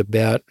minded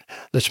about,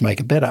 let's make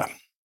it better.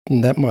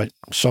 And that might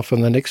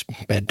soften the next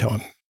bad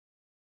time.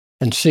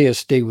 And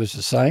CSD was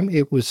the same.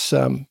 It was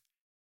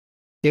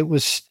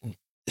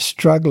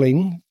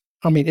struggling.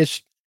 I mean,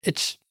 its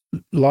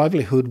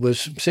livelihood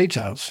was seed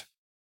sales.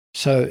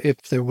 So if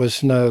there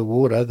was no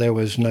water, there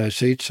was no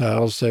seed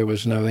sales, there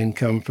was no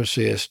income for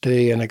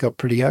CSD, and it got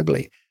pretty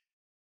ugly.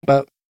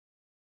 But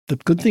the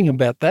good thing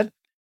about that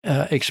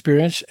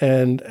experience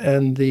and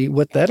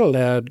what that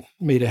allowed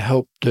me to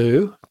help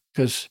do,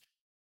 because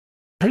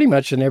pretty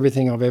much in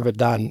everything I've ever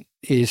done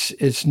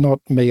is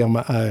not me on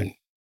my own.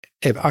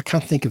 I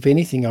can't think of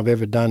anything I've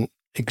ever done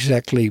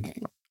exactly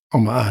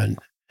on my own.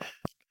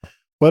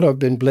 What I've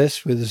been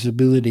blessed with is the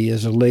ability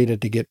as a leader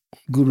to get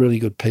really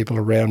good people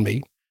around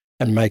me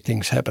and make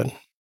things happen.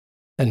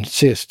 And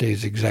CSD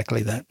is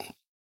exactly that.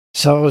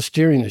 So I was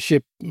steering the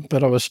ship,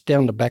 but I was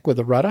down the back with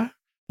a rudder.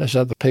 There's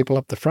other people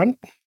up the front.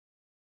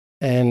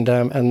 And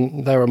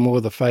they were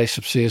more the face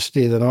of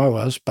CSD than I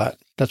was, but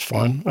that's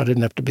fine. I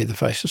didn't have to be the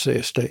face of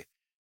CSD.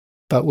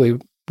 But we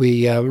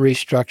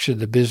restructured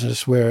the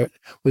business where it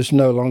was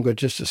no longer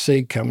just a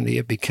seed company.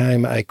 It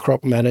became a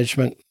crop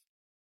management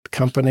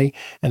company,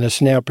 and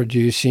it's now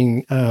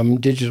producing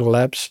digital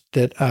apps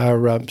that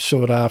are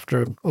sought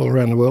after all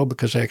around the world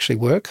because they actually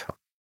work.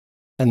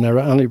 And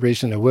the only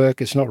reason they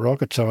work, it's not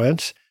rocket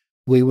science.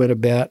 We went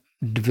about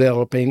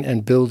developing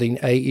and building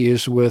 8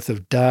 years' worth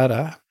of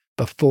data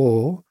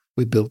before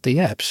we built the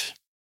apps.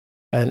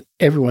 And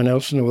everyone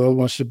else in the world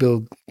wants to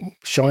build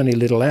shiny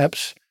little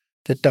apps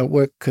that don't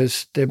work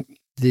because their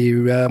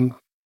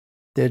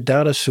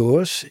data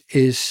source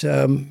is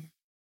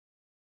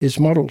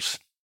models.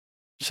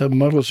 So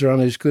models are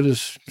only as good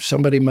as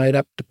somebody made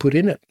up to put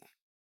in it.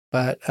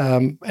 But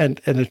and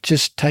it's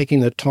just taking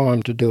the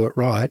time to do it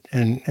right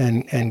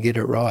and get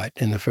it right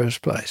in the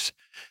first place.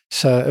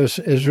 So it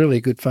was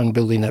really good fun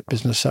building that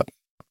business up.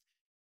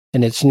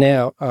 And it's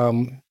now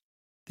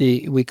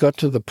we got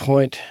to the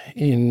point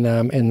in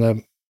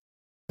the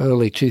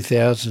early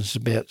 2000s,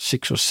 about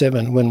 6 or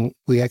 7, when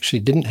we actually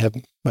didn't have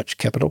much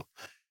capital.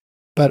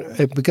 But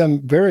it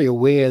became very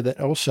aware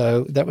that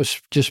also that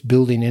was just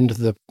building into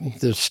the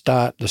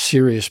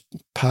serious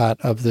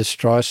part of this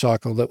dry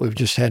cycle that we've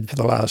just had for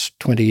the last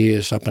 20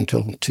 years up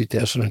until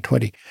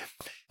 2020.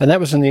 And that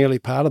was in the early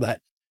part of that.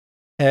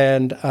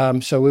 And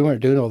so we weren't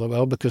doing all that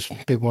well because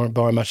people weren't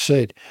buying much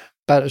seed.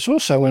 But it's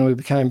also when we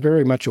became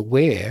very much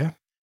aware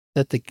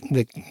that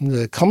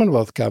the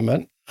Commonwealth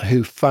government,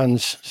 who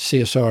funds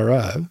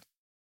CSIRO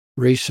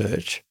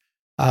research,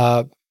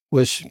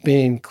 was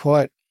being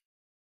quite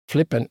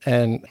flippant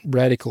and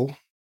radical,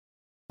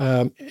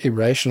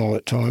 irrational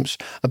at times,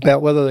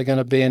 about whether they're going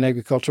to be in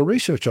agricultural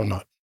research or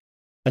not.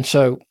 And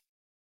so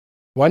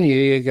 1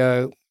 year you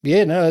go,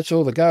 yeah, no, that's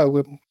all the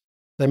go.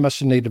 They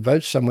must need to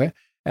vote somewhere.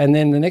 And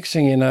then the next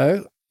thing you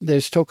know,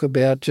 there's talk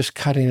about just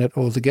cutting it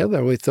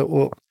altogether. We thought,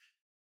 well,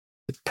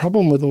 the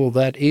problem with all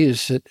that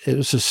is that it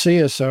was the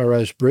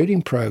CSIRO's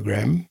breeding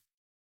program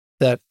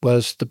that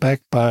was the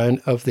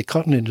backbone of the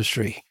cotton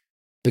industry,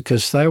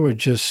 because they were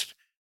just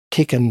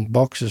ticking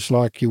boxes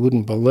like you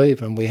wouldn't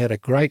believe. And we had a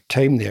great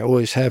team there,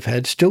 always have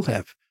had, still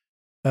have.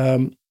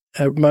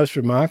 Most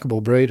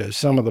remarkable breeders,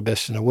 some of the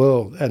best in the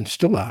world, and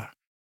still are.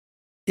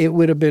 It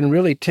would have been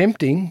really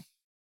tempting,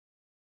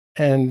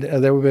 and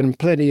there would have been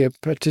plenty of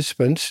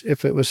participants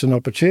if it was an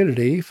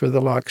opportunity for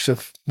the likes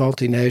of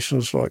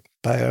multinationals like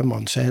Bayer,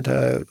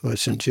 Monsanto, or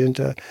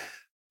Syngenta,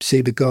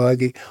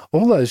 Ciba-Geigy.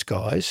 All those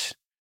guys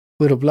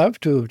would have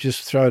loved to have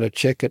just thrown a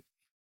check at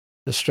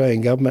the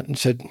Australian government and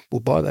said,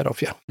 we'll buy that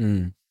off you.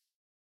 Mm.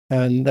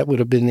 And that would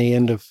have been the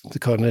end of the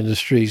cotton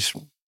industry's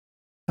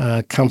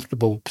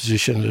comfortable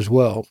position as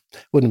well.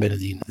 Wouldn't have been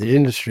the end of the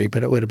industry,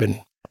 but it would have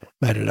been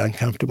made it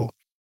uncomfortable.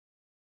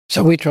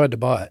 So we tried to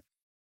buy it.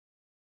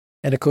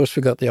 And of course,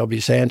 we got the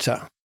obvious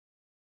answer,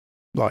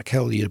 like,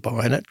 hell are you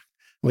buying it?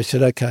 We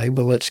said, okay,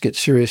 well, let's get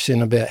serious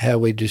in about how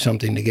we do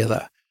something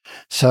together.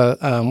 So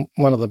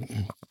one of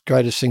the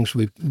greatest things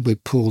we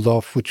pulled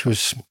off, which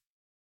was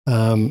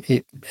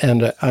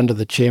under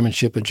the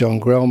chairmanship of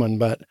John Grellman,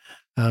 but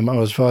I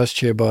was vice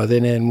chair by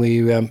then, and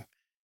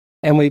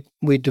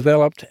we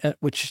developed,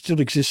 which still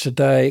exists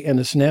today, and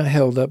it's now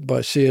held up by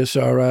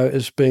CSIRO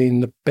as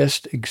being the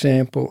best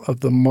example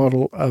of the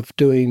model of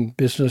doing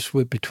business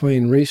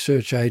between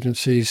research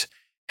agencies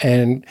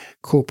and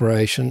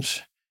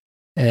corporations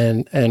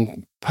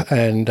and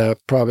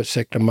private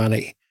sector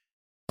money.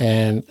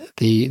 And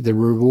the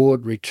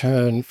reward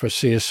return for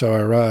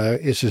CSIRO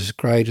is as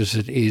great as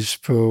it is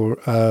for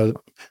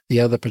the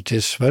other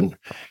participant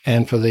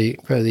and for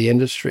the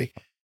industry.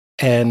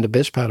 And the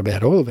best part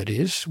about all of it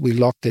is we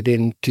locked it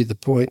in to the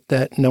point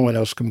that no one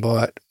else can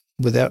buy it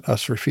without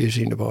us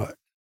refusing to buy it.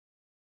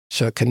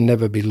 So it can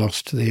never be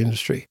lost to the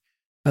industry.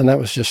 And that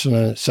was just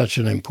such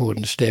an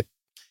important step.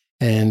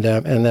 And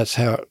that's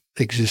how it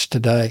exists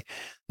today.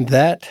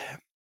 That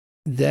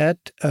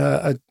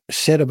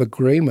set of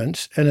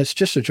agreements, and it's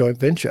just a joint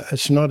venture.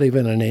 It's not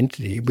even an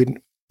entity.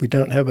 We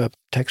don't have a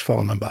tax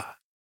file number.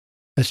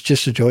 It's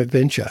just a joint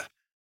venture.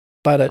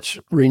 But it's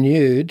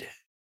renewed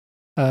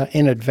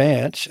in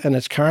advance, and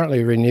it's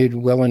currently renewed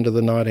well into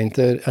the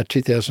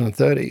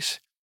 2030s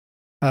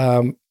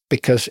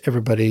because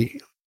everybody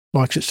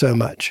likes it so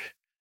much.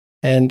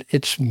 And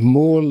it's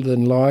more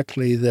than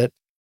likely that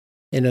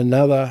in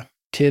another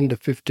 10 to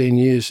 15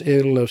 years,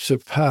 it'll have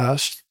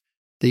surpassed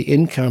the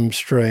income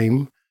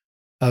stream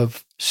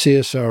of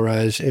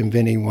CSIRO's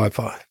inventing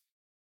Wi-Fi.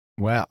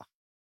 Wow.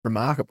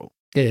 Remarkable.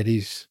 Yeah, it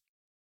is.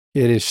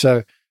 It is.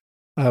 So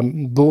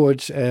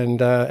boards and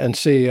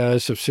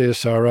CEOs of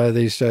CSIRO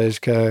these days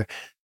go,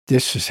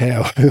 this is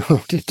how we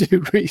want to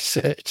do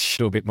research.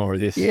 Do a bit more of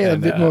this. Yeah,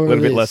 and, a bit more a little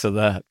of bit this. less of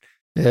that.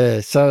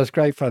 Yeah, so it's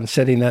great fun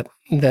setting that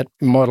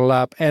model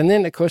up. And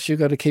then, of course, you've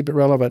got to keep it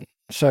relevant.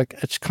 So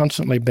it's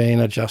constantly being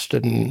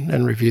adjusted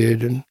and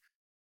reviewed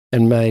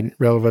and made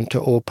relevant to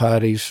all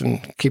parties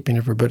and keeping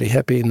everybody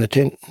happy in the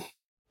tent.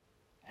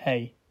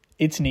 Hey,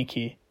 it's Nick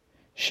here,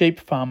 sheep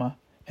farmer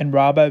and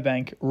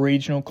Rabobank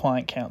Regional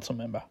Client Council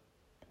member.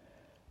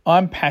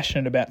 I'm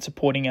passionate about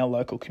supporting our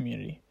local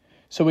community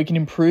so we can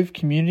improve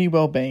community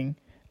wellbeing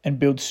and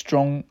build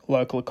strong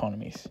local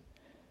economies.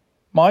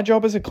 My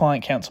job as a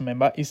client council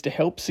member is to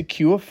help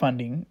secure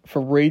funding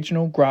for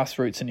regional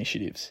grassroots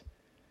initiatives.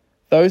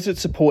 those that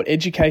support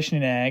education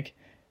in ag,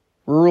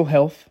 rural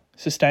health,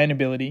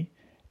 sustainability,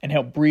 and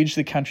help bridge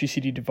the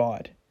country-city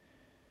divide.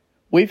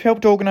 We've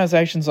helped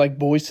organisations like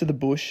Boys to the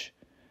Bush,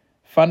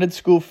 funded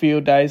school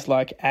field days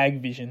like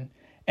Ag Vision,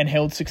 and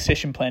held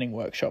succession planning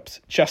workshops,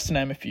 just to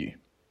name a few.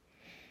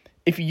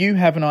 If you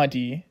have an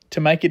idea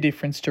to make a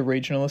difference to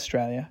regional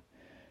Australia,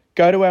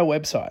 go to our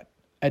website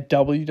at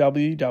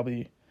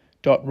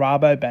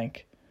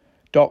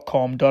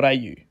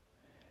www.rabobank.com.au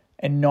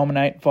and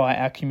nominate via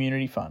our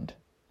community fund.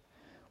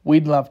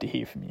 We'd love to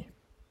hear from you.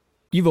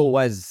 You've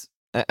always,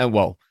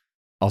 well,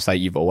 I'll say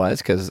you've always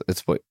because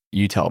it's what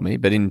you told me,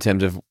 but in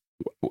terms of,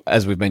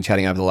 as we've been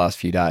chatting over the last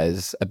few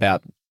days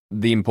about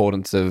the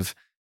importance of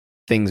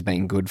things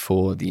being good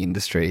for the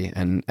industry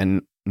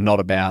and not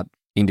about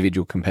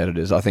individual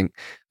competitors. I think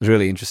it's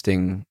really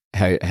interesting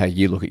how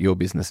you look at your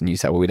business and you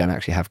say, well, we don't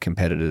actually have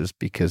competitors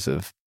because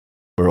of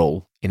we're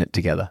all in it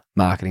together,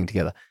 marketing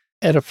together.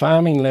 At a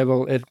farming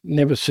level, it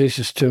never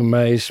ceases to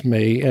amaze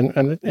me,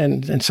 and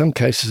in some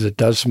cases it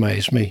does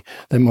amaze me.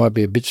 They might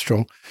be a bit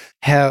strong.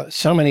 How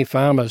so many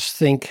farmers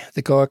think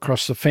the guy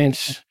across the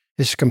fence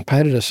is a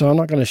competitor, so I'm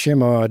not going to share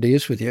my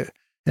ideas with you.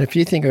 And if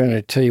you think I'm going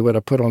to tell you what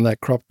I put on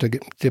that crop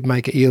to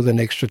make it yield an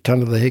extra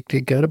tonne of the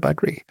hectare, go to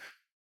buggery.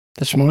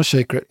 That's my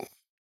secret.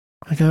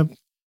 I go,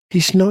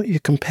 he's not your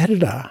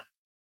competitor.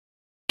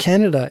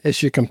 Canada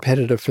is your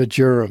competitor for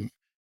durum.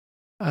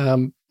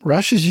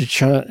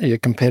 Russia's your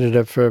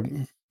competitor for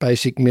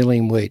basic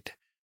milling wheat,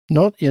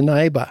 not your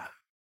neighbour.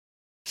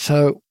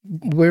 So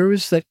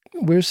where's that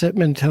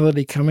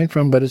mentality coming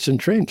from? But it's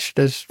entrenched.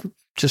 There's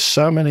just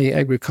so many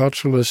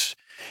agriculturalists,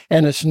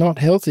 and it's not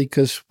healthy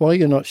because while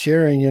you're not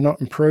sharing, you're not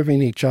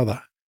improving each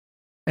other.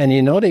 And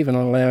you're not even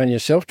allowing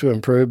yourself to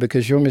improve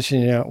because you're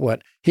missing out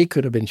what he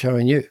could have been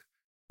showing you.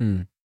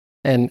 Mm.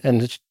 And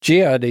the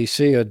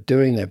GRDC are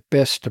doing their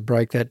best to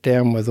break that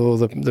down with all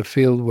the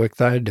field work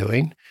they're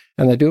doing.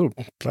 And they do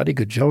a bloody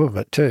good job of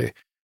it too.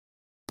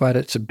 But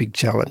it's a big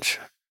challenge.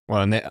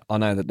 Well, and I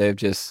know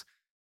that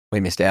we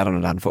missed out on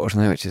it,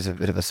 unfortunately, which is a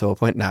bit of a sore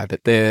point. No,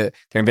 but they're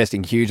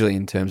investing hugely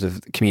in terms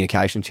of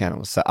communication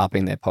channels, so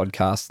upping their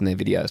podcasts and their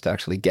videos to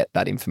actually get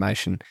that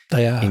information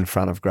in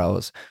front of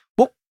growers.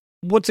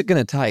 What's it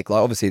going to take? Like,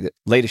 obviously, the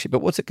leadership,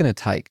 but what's it going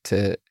to take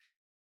to,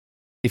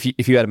 if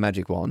you had a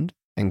magic wand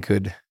and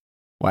could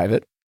wave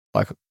it,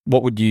 like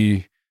what would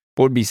be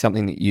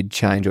something that you'd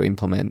change or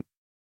implement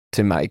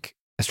to make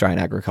Australian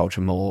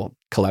agriculture more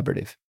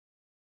collaborative?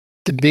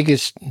 The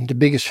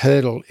biggest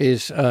hurdle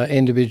is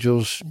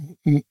individuals'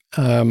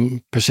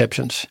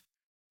 perceptions.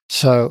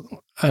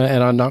 So,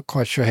 and I'm not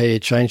quite sure how you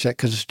change that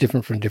because it's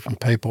different from different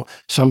people.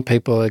 Some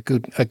people are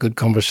good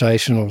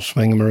conversational,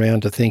 swing them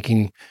around to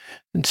thinking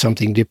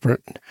something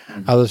different.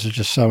 Mm-hmm. Others are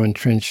just so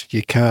entrenched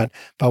you can't.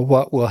 But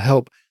what will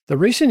help, the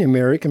reason the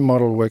American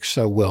model works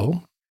so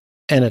well,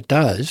 and it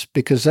does,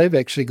 because they've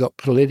actually got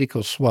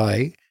political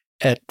sway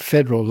at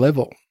federal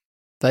level.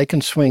 They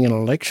can swing an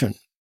election.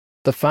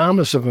 The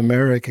farmers of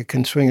America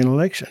can swing an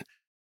election.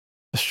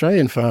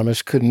 Australian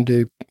farmers couldn't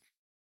do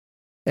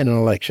an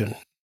election.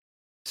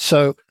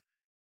 So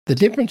the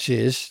difference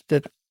is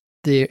that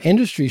their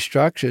industry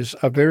structures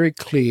are very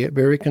clear,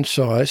 very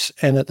concise,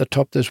 and at the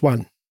top there's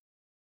one.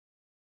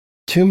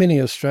 Too many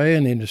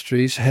Australian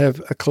industries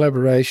have a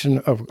collaboration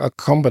of a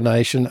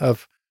combination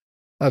of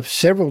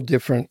several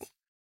different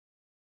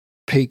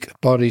peak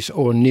bodies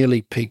or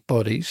nearly peak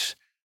bodies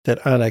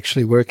that aren't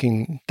actually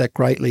working that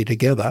greatly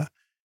together.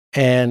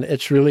 And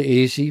it's really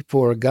easy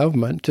for a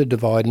government to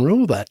divide and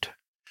rule that.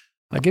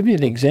 I'll give you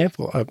an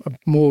example, a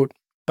more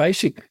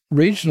basic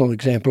regional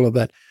example of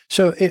that.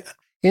 So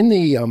in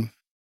the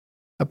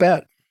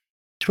about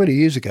 20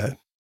 years ago,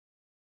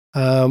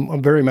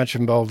 I'm very much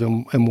involved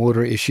in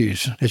water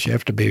issues, as you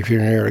have to be if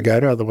you're an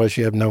irrigator, otherwise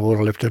you have no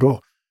water left at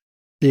all.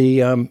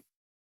 In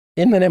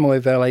the Namoi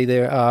Valley,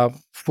 there are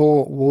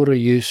 4 water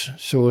use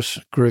source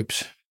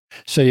groups.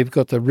 So you've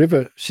got the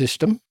river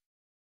system,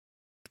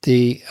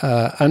 the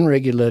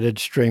unregulated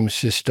stream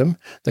system,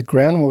 the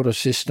groundwater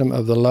system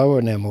of the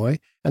lower Namoi,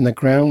 and the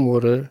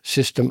groundwater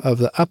system of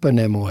the upper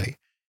Namoi.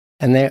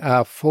 And there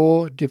are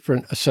 4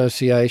 different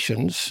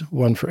associations,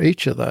 one for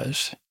each of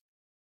those.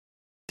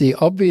 The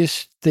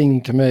obvious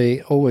thing to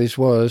me always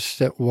was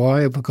that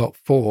why have we got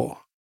 4?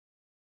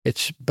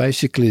 It's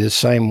basically the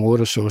same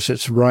water source.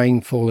 It's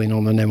rain falling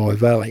on the Namoi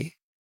Valley.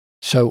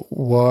 So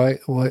why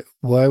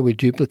are we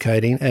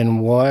duplicating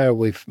and why are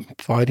we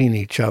fighting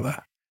each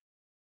other?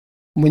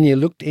 When you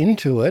looked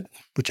into it,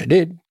 which I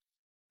did,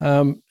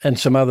 and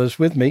some others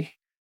with me,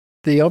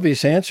 the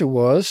obvious answer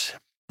was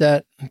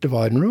that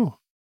divide and rule.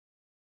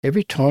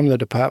 Every time the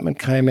department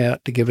came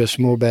out to give us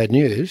more bad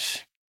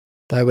news,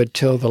 they would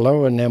tell the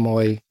lower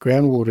Namoi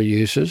groundwater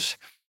users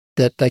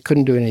that they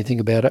couldn't do anything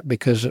about it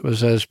because it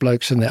was those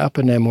blokes in the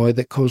upper Namoi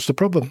that caused the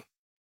problem.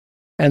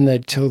 And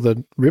they'd tell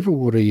the river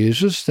water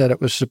users that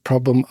it was the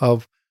problem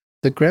of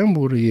the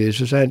groundwater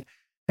users, and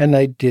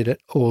they did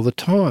it all the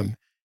time.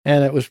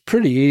 And it was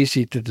pretty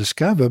easy to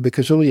discover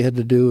because all you had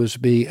to do was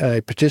be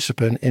a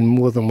participant in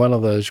more than one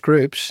of those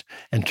groups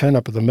and turn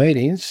up at the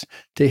meetings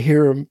to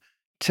hear them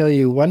tell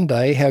you one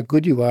day how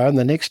good you are and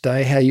the next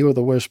day how you're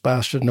the worst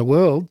bastard in the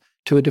world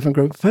to a different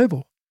group of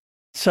people.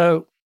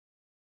 So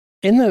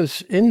in the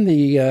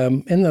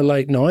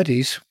late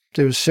 90s,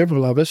 there were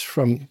several of us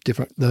from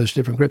those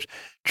different groups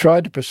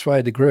tried to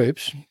persuade the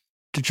groups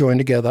to join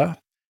together,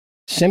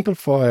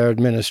 simplify our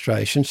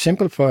administration,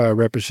 simplify our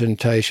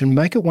representation,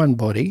 make it one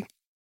body,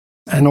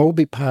 and all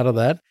be part of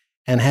that,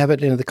 and have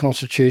it in the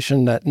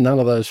Constitution that none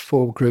of those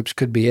four groups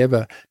could be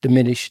ever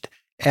diminished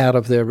out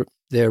of their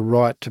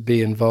right to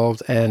be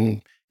involved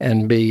and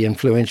be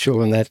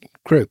influential in that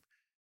group.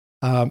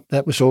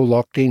 That was all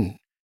locked in.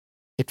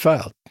 It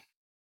failed.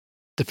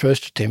 The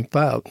first attempt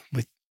failed.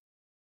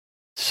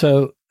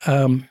 So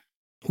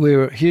we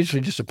were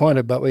hugely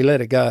disappointed, but we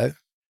let it go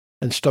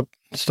and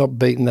stopped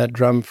beating that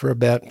drum for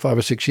about 5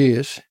 or 6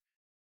 years.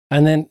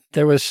 And then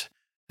there was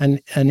an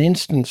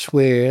instance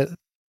where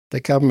the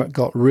government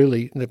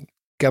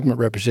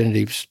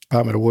representatives,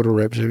 Department of Water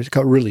representatives,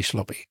 got really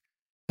sloppy.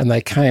 And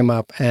they came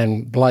up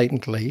and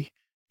blatantly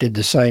did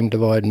the same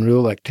divide and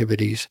rule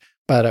activities,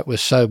 but it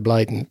was so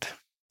blatant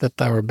that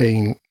they were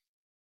being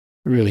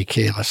really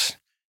careless.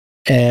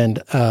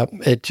 And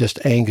it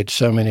just angered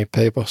so many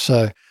people.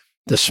 So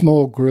the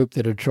small group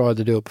that had tried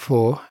to do it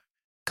before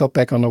got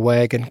back on the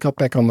wagon, got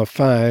back on the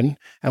phone,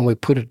 and we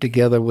put it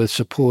together with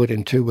support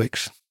in 2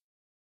 weeks.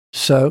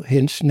 So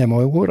hence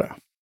Namoi Water,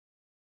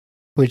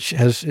 which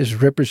is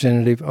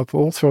representative of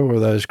all four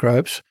of those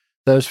groups.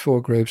 Those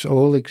four groups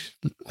all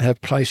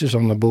have places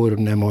on the board of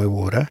Namoi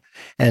Water,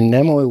 and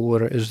Namoi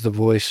Water is the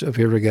voice of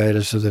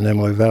irrigators of the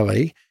Namoi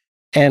Valley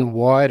and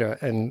wider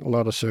in a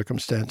lot of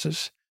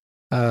circumstances.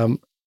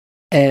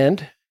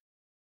 And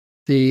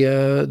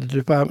the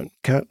department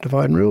can't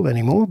divide and rule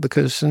anymore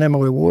because the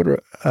Namoi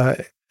Water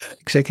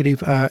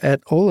executive are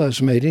at all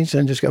those meetings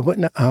and just go, "What?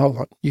 No, hold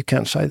on, you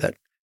can't say that."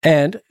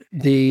 And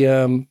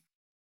the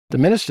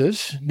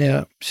ministers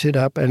now sit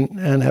up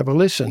and have a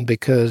listen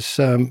because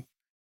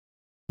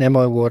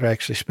Namoi Water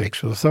actually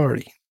speaks with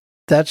authority.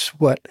 That's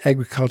what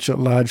agriculture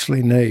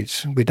largely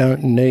needs. We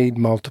don't need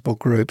multiple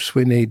groups.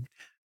 We need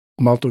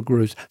multiple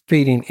groups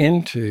feeding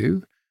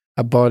into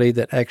a body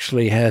that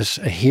actually has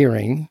a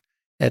hearing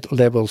at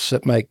levels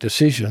that make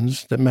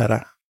decisions that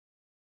matter.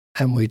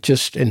 And we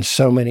just, in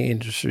so many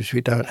industries,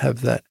 we don't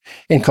have that.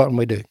 In cotton,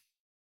 we do. I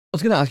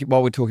was going to ask you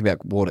while we're talking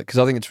about water, because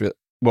I think it's real.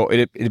 Well,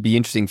 it'd be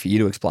interesting for you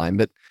to explain,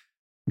 but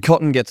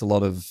cotton gets a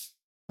lot of,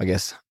 I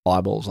guess,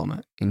 eyeballs on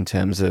it in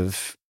terms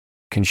of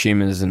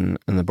consumers and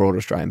the broader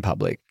Australian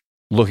public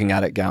looking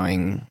at it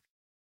going,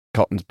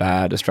 cotton's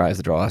bad, Australia's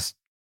the driest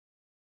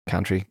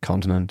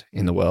continent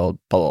in the world,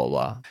 blah, blah,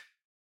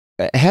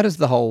 blah. How does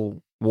the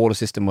whole water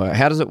system work?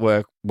 How does it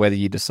work whether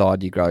you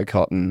decide you grow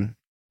cotton,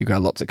 you grow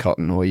lots of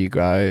cotton, or you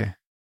grow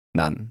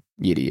none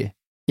year to year?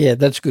 Yeah,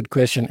 that's a good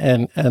question,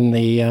 and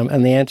the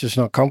answer is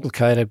not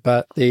complicated,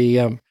 but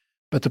the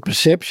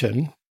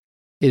perception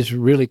is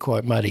really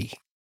quite muddy,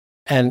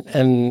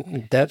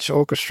 and that's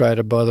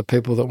orchestrated by the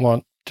people that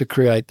want to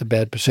create the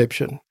bad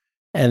perception,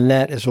 and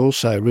that is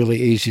also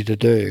really easy to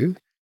do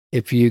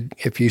if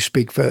you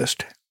speak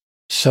first.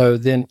 So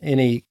then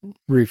any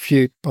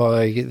refute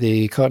by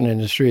the cotton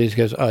industry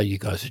goes, "Oh, you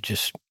guys are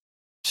just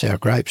sour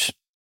grapes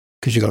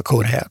because you got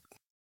caught out,"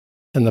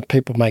 and the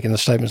people making the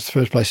statements in the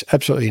first place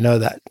absolutely know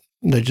that.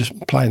 They're just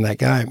playing that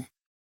game.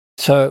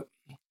 So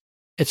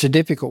it's a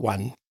difficult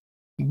one.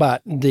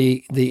 But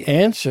the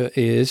answer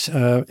is,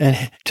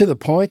 and to the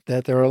point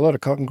that there are a lot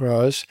of cotton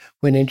growers,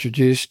 when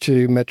introduced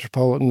to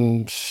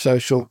metropolitan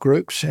social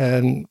groups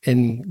and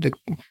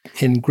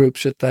in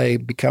groups that they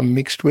become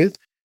mixed with,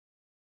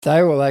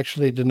 they will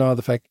actually deny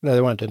the fact. No, they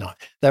won't deny.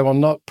 They will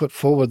not put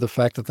forward the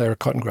fact that they're a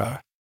cotton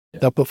grower. Yeah.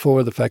 They'll put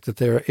forward the fact that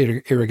they're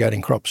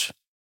irrigating crops.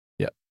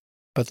 Yeah,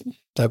 but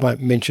they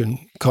won't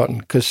mention cotton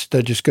because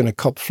they're just going to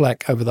cop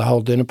flack over the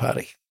whole dinner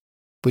party,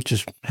 which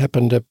has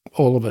happened to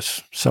all of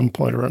us some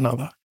point or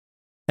another.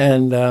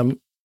 And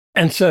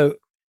so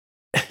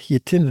you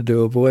tend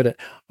to avoid it.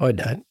 I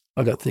don't.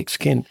 I've got thick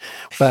skin.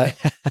 But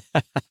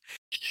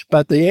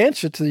but the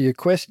answer to your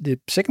question,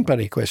 the second part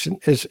of your question,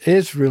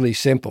 is really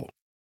simple.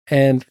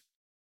 And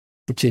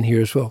it's in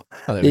here as well.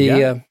 Oh,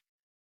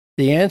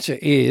 the answer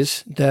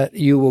is that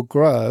you will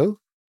grow,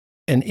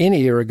 and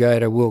any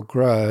irrigator will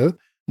grow,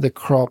 the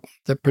crop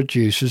that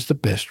produces the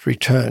best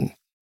return.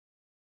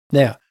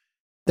 Now,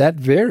 that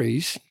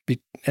varies,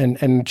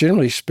 and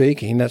generally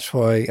speaking, that's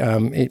why,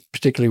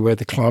 particularly where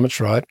the climate's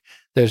right,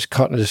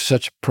 cotton is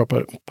such a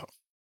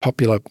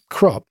popular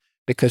crop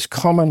because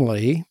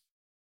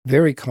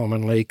very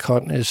commonly,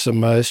 cotton is the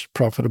most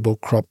profitable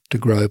crop to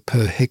grow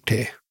per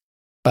hectare.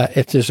 But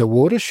if there's a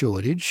water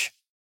shortage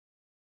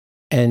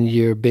and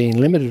you're being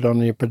limited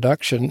on your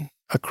production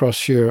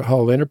across your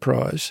whole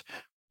enterprise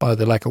by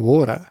the lack of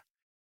water,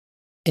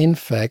 in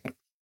fact,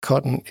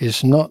 cotton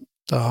is not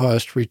the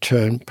highest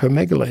return per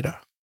megalitre.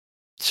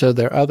 So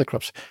there are other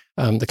crops.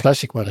 The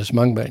classic one is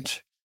mung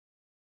beans.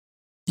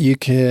 You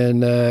can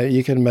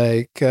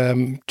make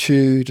 200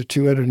 to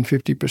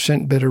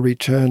 250% better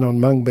return on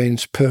mung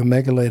beans per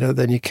megalitre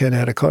than you can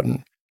out of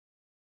cotton,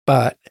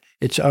 but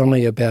it's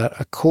only about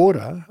a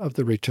quarter of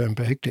the return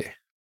per hectare.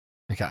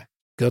 Okay.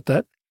 Got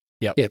that?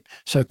 Yep. Yep.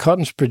 So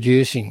cotton's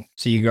producing.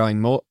 So you're growing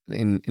more,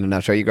 in a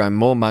nutshell, you're growing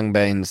more mung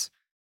beans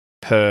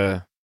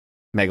per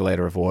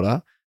megalitre of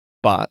water,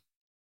 but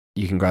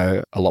you can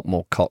grow a lot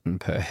more cotton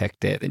per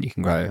hectare than you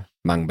can grow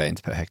mung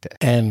beans per hectare.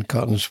 And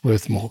cotton's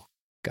worth more.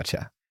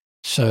 Gotcha.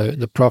 So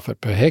the profit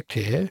per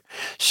hectare.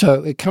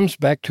 So it comes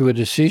back to a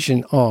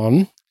decision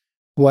on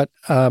what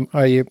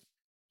are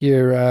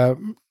your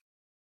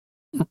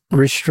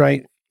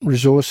restraint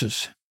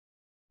resources.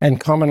 And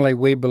commonly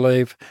we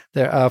believe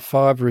there are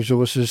 5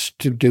 resources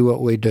to do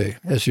what we do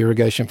as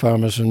irrigation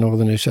farmers in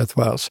northern New South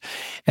Wales.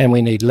 And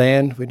we need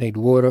land, we need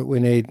water,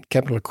 we need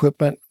capital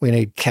equipment, we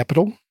need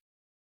capital,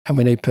 and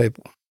we need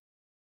people.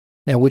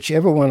 Now,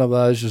 whichever one of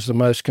those is the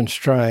most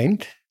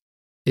constrained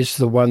is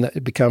the one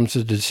that becomes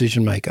the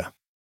decision maker.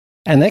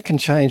 And that can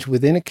change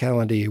within a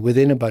calendar year,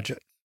 within a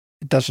budget.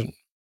 It doesn't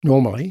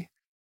normally,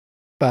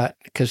 but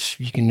because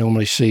you can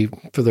normally see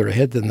further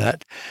ahead than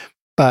that.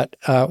 But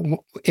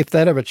if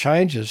that ever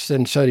changes,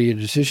 then so do your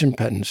decision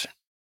patterns.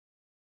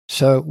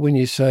 So when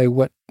you say,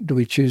 what do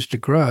we choose to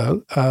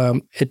grow,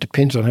 it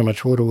depends on how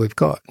much water we've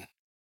got.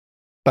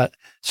 But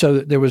so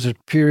there was a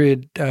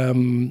period,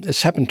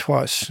 it's happened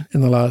twice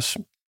in the last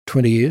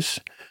 20 years,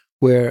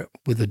 where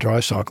with the dry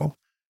cycle,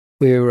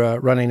 we were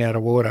running out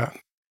of water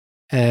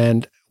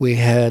and we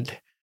had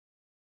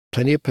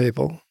plenty of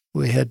people,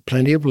 we had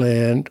plenty of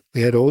land,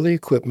 we had all the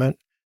equipment,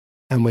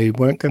 and we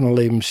weren't going to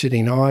leave them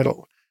sitting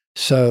idle.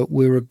 So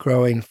we were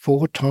growing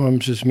 4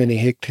 times as many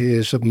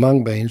hectares of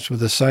mung beans with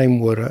the same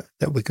water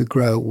that we could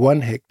grow 1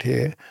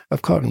 hectare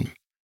of cotton.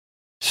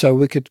 So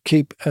we could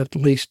keep at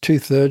least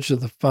 2/3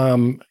 of the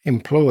farm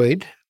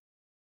employed,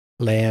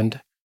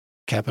 land,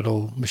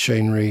 capital,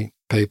 machinery,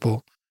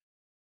 people,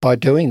 by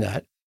doing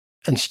that.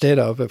 Instead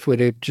of, if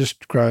we'd had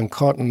just grown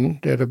cotton,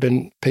 there'd have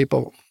been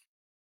people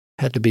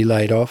had to be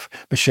laid off,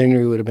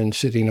 machinery would have been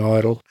sitting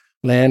idle,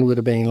 land would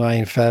have been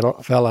laying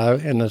fallow,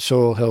 and the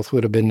soil health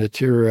would have been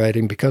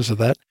deteriorating because of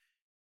that.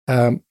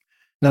 None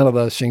of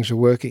those things are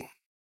working.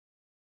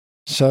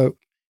 So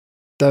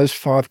those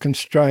 5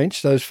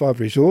 constraints, those 5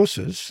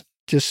 resources,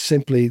 just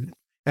simply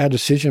our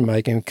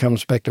decision-making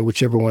comes back to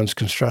whichever one's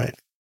constrained.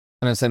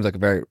 And it seems like a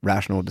very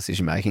rational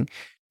decision-making.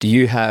 Do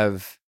you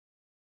have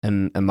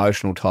an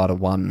emotional tie to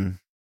one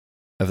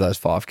of those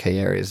 5 key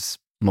areas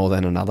more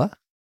than another?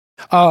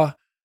 I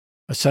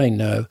say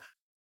no.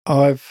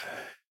 I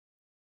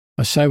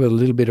say with a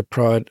little bit of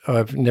pride,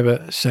 I've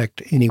never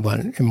sacked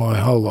anyone in my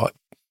whole life.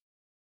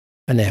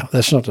 And now,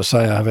 that's not to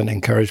say I haven't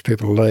encouraged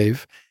people to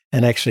leave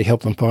and actually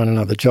help them find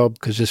another job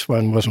because this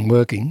one wasn't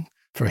working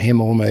for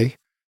him or me.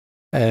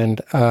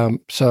 And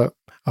so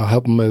I'll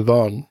help them move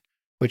on,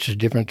 which is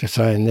different to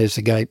saying there's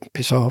the gate,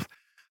 piss off.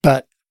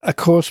 But of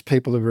course,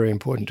 people are very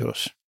important to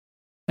us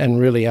and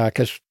really are,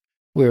 because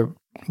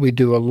we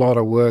do a lot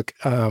of work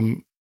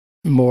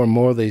more and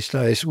more these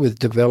days with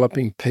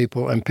developing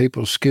people and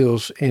people's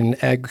skills in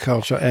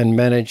agriculture and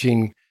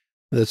managing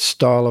the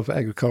style of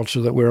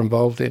agriculture that we're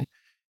involved in.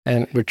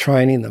 And we're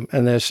training them.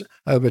 And there's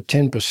over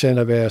 10%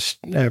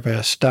 of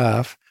our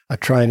staff are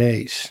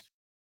trainees.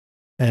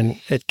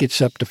 And it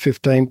gets up to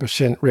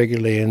 15%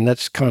 regularly. And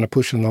that's kind of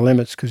pushing the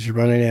limits because you're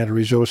running out of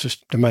resources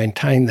to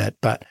maintain that.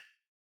 But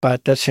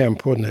that's how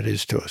important it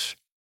is to us.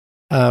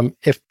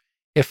 If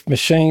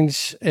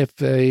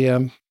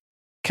the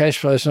cash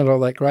flow is not all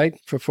that great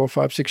for 4,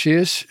 5, 6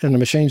 years, and the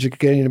machines are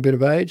getting a bit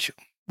of age,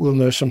 we'll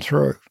nurse them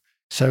through.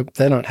 So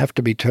they don't have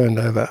to be turned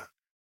over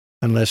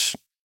unless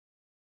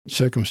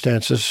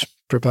circumstances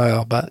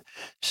prevail. But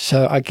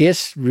so I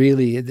guess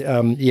really,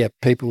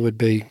 people would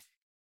be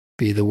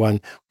the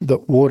one. The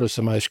water's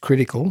the most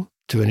critical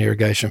to an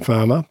irrigation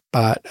farmer,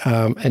 but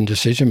and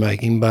decision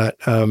making. But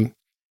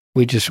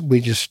we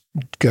just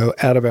go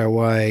out of our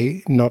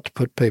way not to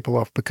put people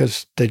off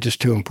because they're just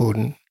too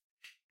important.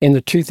 In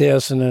the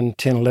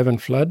 2010-11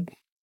 flood,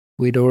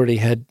 we'd already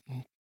had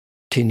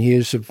 10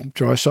 years of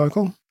dry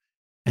cycle,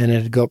 and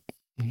it had got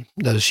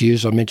those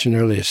years I mentioned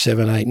earlier,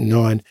 7, 8, and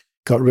 9,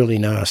 got really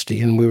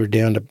nasty, and we were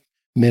down to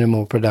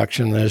minimal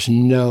production. There's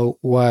no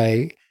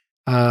way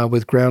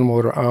with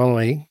groundwater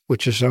only,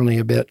 which is only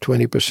about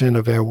 20%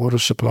 of our water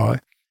supply,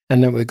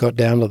 and then we got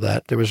down to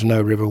that. There was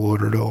no river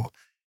water at all.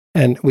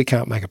 And we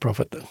can't make a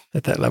profit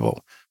at that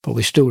level, but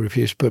we still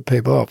refuse to put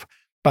people off.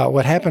 But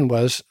what happened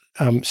was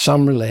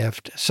some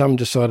left, some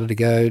decided to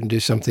go and do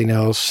something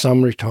else,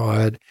 some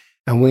retired,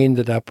 and we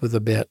ended up with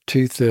about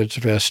 2/3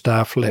 of our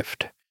staff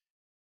left.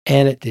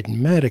 And it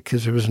didn't matter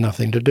because there was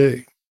nothing to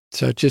do.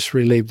 So it just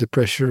relieved the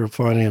pressure of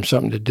finding them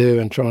something to do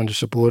and trying to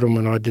support them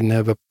when I didn't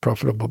have a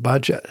profitable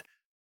budget.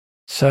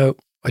 So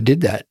I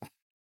did that.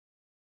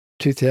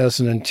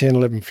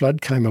 2010-11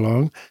 flood came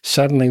along.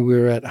 Suddenly we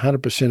were at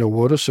 100% of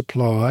water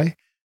supply.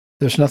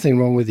 There's nothing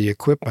wrong with the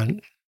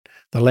equipment.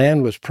 The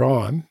land was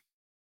prime.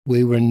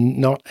 We were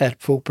not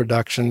at full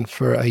production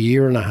for a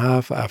year and a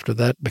half after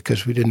that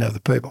because we didn't have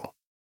the people.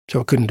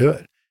 So I couldn't do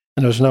it.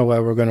 And there was no way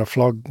we were going to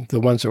flog the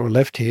ones that were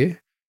left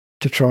here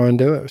to try and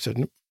do it. I said,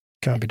 nope,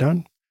 can't be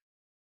done.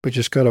 We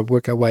just got to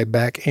work our way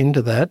back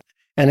into that.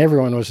 And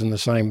everyone was in the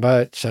same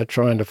boat, so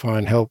trying to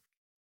find help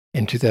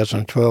in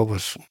 2012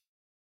 was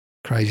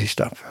crazy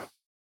stuff.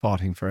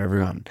 Fighting for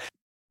everyone.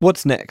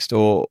 What's next,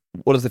 or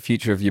what does the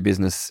future of your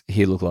business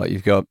here look like?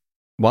 You've got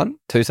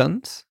 2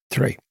 sons?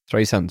 3.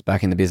 3 sons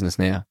back in the business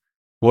now.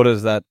 What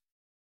does that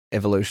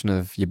evolution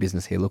of your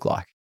business here look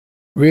like?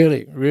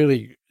 Really,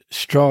 really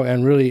strong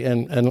and really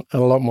and a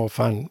lot more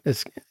fun.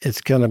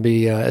 It's going to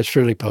be it's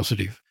really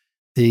positive.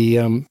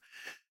 The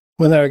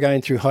when they were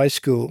going through high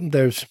school,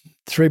 there's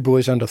 3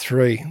 boys under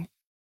 3.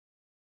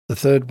 The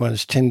third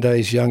one's 10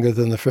 days younger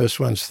than the first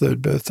one's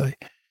 3rd birthday.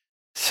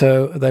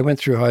 So they went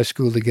through high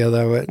school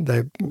together.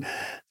 They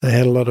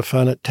had a lot of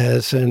fun at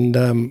Tas, and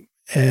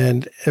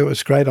it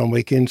was great on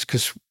weekends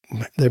because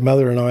their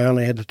mother and I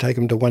only had to take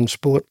them to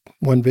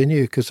one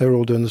venue because they were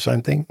all doing the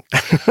same thing.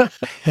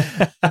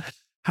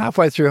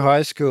 Halfway through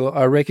high school,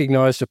 I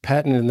recognised a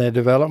pattern in their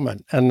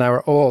development, and they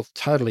were all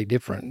totally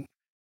different,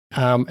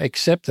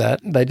 except that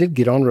they did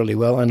get on really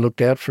well and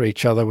looked out for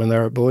each other when they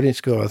were at boarding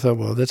school. I thought,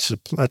 well, that's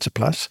a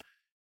plus.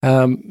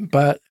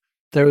 But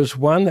there was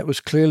one that was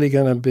clearly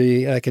going to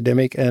be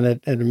academic and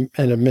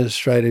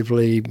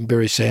administratively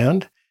very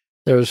sound.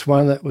 There was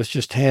one that was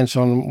just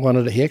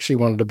hands-on. He actually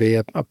wanted to be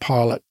a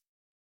pilot,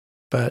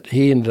 but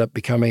he ended up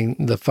becoming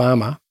the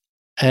farmer.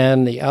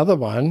 And the other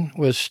one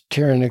was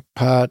tearing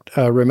apart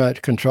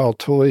remote control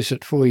toys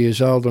at 4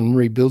 years old and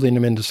rebuilding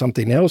them into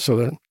something else.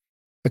 So,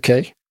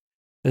 okay,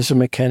 there's a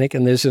mechanic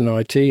and there's an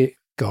IT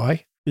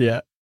guy.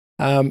 Yeah.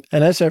 And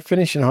as they're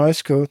finishing high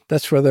school,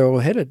 that's where they're all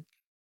headed.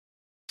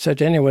 So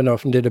Daniel went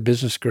off and did a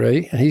business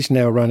degree, and he's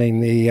now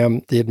running the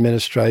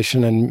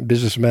administration and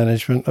business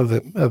management of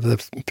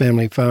the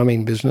family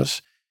farming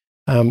business.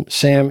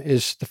 Sam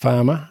is the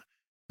farmer,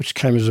 which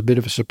came as a bit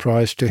of a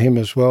surprise to him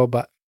as well.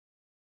 But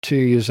 2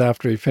 years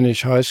after he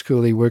finished high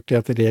school, he worked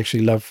out that he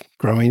actually loved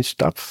growing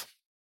stuff.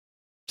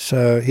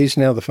 So he's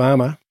now the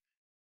farmer,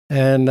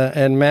 and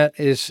Matt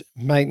is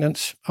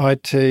maintenance,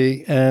 IT,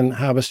 and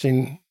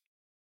harvesting.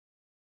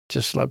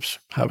 Just loves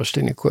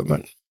harvesting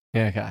equipment.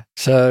 Yeah, okay.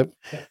 So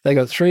they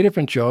got 3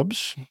 different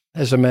jobs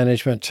as a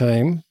management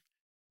team.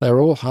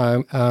 They're all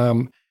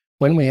home.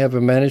 When we have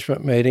a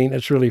management meeting,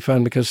 it's really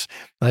fun because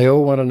they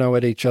all want to know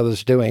what each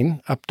other's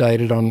doing,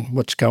 updated on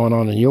what's going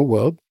on in your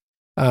world.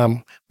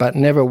 But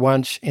never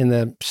once in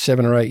the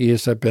 7 or 8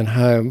 years they've been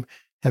home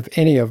have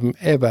any of them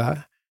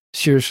ever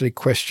seriously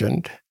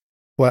questioned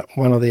what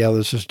one of the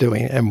others is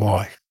doing and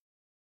why,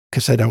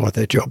 because they don't want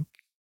their job.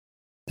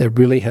 They're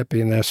really happy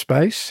in their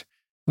space.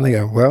 And they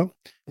go, well,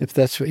 if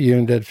that's what you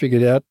and Dad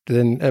figured out,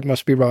 then that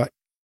must be right.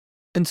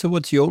 And so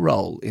what's your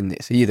role in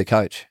this? Are you the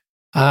coach?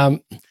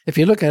 If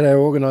you look at our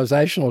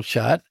organisational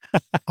chart,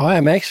 I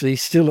am actually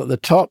still at the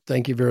top,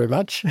 thank you very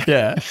much.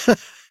 Yeah.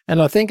 And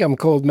I think I'm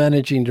called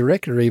managing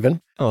director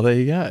even. Oh, there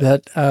you go.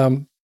 That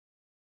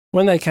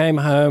when they came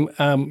home,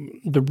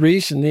 the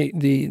reason,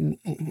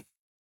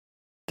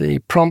 the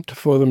prompt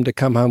for them to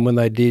come home when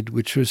they did,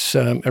 which was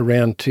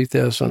around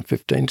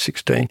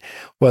 2015-16,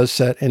 was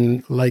that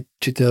in late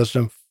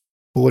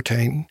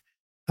 2014,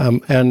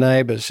 our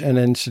neighbours, and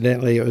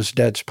incidentally it was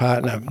Dad's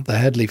partner, the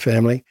Hadley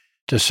family,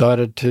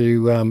 decided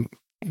to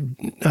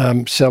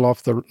sell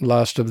off the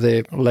last of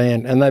their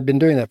land. And they've been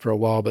doing that for a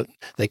while, but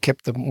they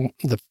kept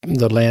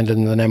the land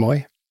in the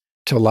Namoy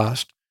till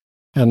last.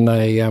 And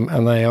they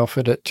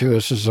offered it to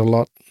us as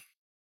a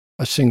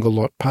single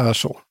lot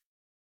parcel.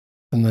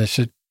 And they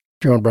said,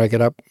 if you want to break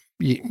it up,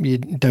 you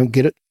don't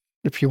get it.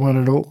 If you want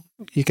it all,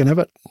 you can have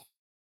it.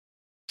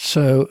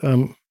 So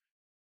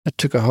it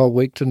took a whole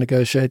week to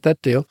negotiate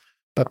that deal.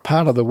 But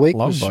part of the week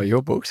Long was by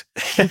your books.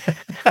 the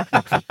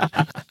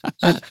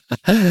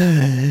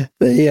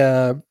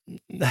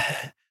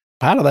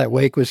part of that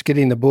week was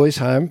getting the boys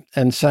home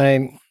and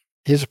saying,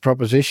 "Here's a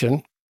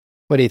proposition.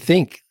 What do you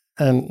think?"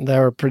 And they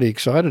were pretty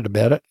excited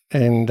about it.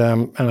 And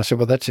I said,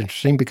 "Well, that's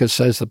interesting because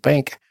so's the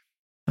bank."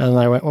 And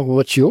they went, "Well,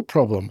 what's your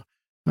problem?"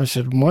 I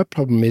said, "My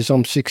problem is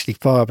I'm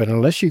 65, and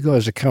unless you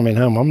guys are coming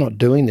home, I'm not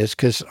doing this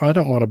because I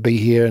don't want to be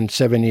here in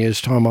 7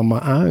 years' time on my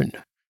own.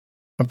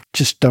 I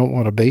just don't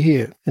want to be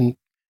here in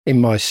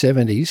my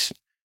 70s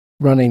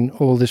running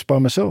all this by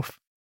myself.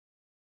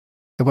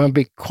 It won't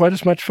be quite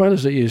as much fun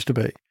as it used to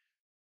be."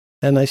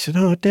 And they said,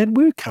 "Oh, Dad,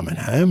 we're coming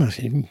home." I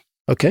said,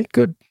 "Okay,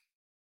 good."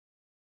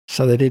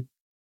 So they did.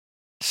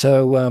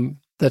 So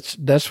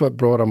that's what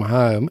brought them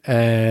home,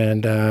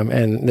 and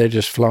they're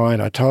just flying.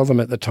 I told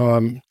them at the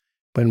time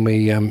when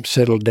we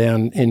settled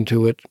down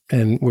into it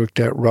and worked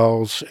out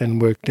roles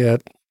and worked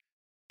out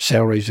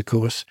salaries, of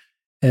course.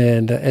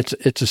 And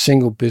it's a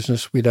single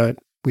business. We don't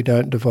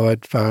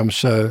divide farms.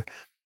 So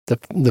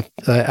the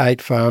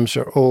 8 farms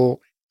are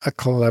all a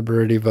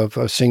collaborative of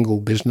a single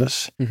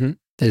business. Mm-hmm.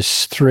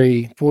 There's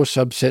 4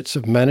 subsets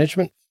of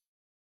management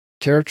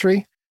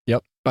territory.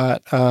 Yep.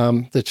 But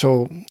that's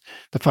all.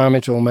 The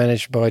farming's all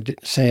managed by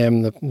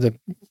Sam. The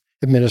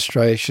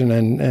administration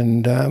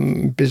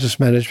and business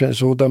management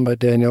is all done by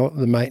Daniel.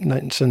 The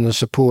maintenance and the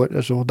support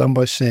is all done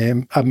by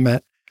Sam,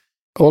 Matt.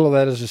 All of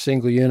that is a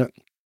single unit.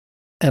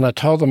 And I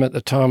told them at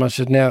the time, I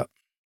said, now,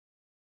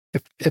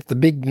 if the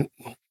big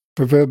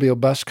proverbial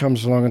bus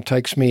comes along and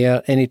takes me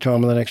out any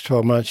time in the next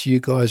 12 months, you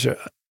guys are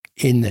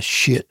in the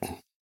shit.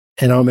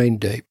 And I mean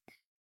deep.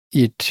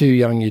 You're too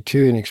young, you're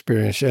too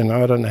inexperienced, and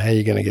I don't know how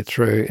you're going to get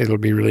through. It'll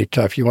be really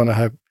tough. You want to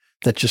hope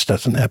that just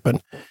doesn't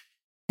happen.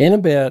 In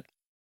about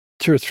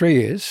 2 or 3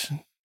 years,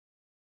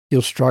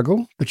 you'll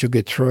struggle, but you'll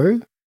get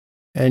through,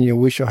 and you'll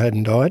wish I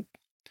hadn't died.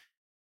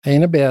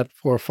 In about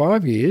 4 or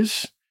 5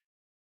 years,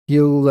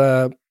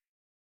 you'll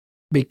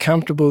be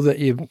comfortable that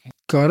you've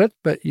got it,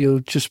 but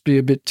you'll just be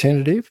a bit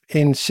tentative.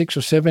 In 6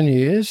 or 7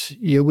 years,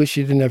 you wish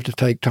you didn't have to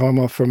take time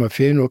off from a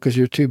funeral because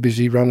you're too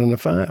busy running the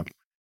farm.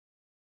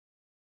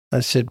 I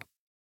said,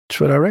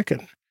 that's what I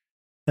reckon.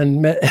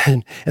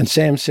 And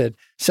Sam said,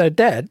 so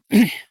Dad,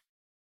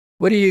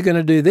 what are you going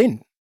to do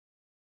then?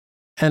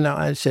 And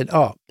I said,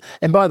 oh,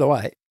 and by the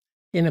way,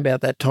 in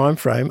about that time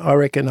frame, I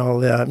reckon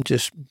I'll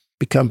just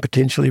become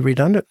potentially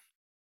redundant.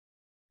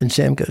 And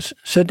Sam goes,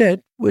 so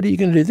Dad, what are you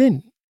going to do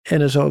then?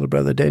 And his older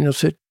brother Daniel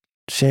said,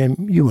 Sam,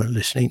 you weren't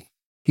listening.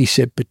 He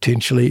said,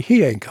 potentially,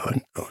 he ain't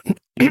going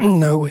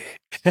nowhere.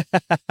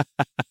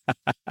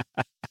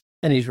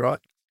 And he's right.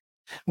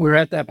 We're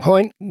at that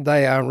point.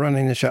 They are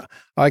running the show.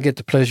 I get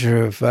the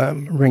pleasure of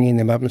ringing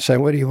them up and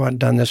saying, what do you want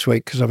done this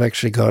week? Because I've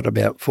actually got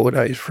about 4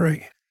 days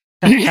free.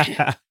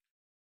 And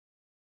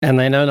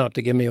they know not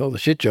to give me all the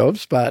shit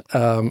jobs, but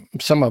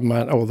some of them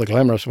aren't all the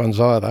glamorous ones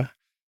either.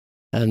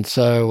 And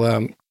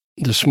so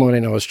this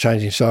morning I was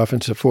changing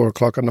siphons at 4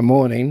 o'clock in the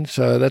morning,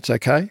 so that's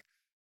okay.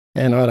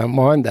 And I don't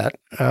mind that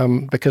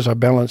because I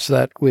balance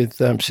that with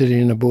sitting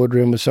in a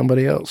boardroom with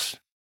somebody else.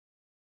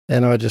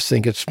 And I just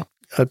think it's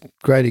a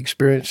great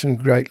experience and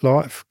great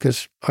life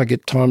because I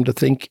get time to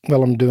think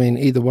while I'm doing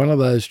either one of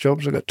those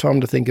jobs. I've got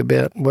time to think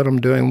about what I'm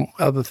doing,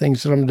 other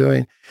things that I'm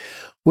doing,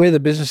 where the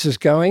business is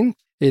going.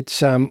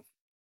 It's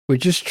we're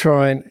just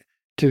trying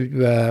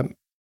to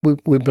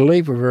we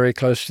believe we're very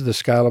close to the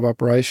scale of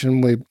operation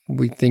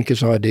we think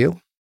is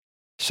ideal.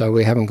 So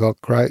we haven't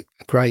got great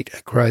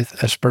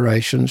growth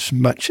aspirations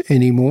much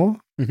anymore.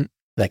 Mm-hmm.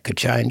 That could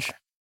change,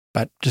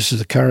 but this is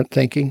the current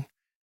thinking.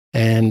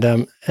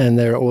 And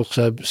they're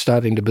also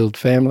starting to build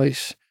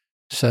families,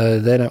 so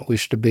they don't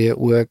wish to be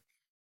at work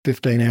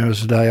 15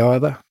 hours a day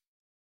either.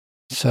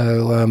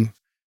 So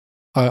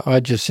I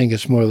just think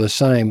it's more of the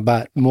same,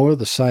 but more of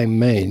the same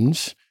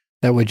means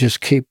that we just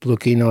keep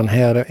looking on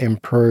how to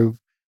improve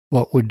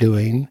what we're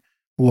doing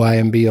way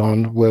and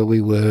beyond where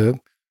we were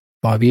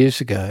 5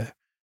 years ago.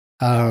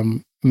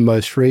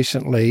 Most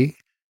recently,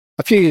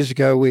 a few years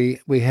ago,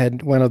 we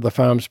had one of the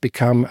farms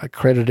become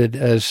accredited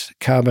as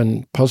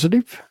carbon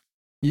positive.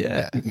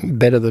 Yeah.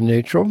 Better than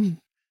neutral.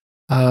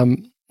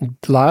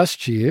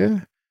 Last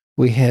year,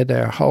 we had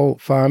our whole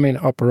farming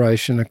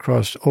operation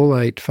across all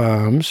 8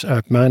 farms,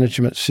 our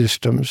management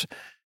systems,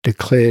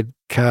 declared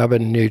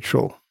carbon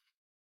neutral.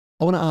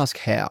 I want to ask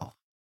how.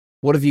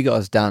 What have you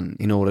guys done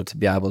in order to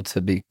be able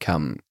to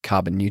become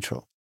carbon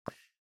neutral?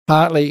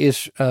 Partly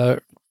is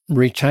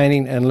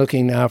retaining and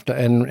looking after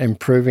and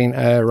improving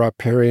our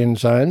riparian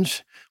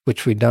zones,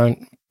 which we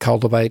don't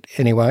cultivate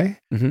anyway.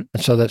 Mm-hmm.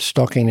 And so that's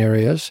stocking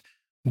areas.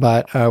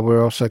 But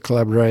we're also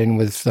collaborating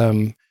with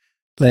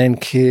Land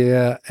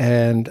Care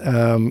and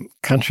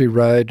Country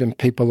Road, and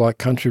people like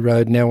Country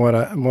Road now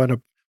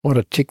want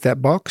to tick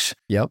that box.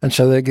 Yep. And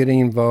so they're getting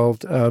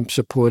involved,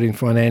 supporting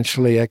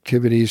financially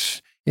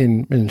activities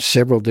in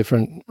several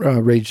different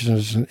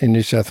regions in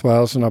New South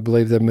Wales, and I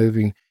believe they're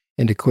moving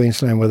into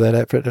Queensland with that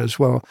effort as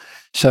well.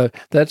 So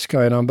that's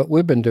going on, but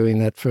we've been doing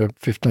that for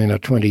 15 or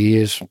 20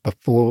 years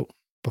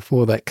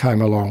before that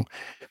came along.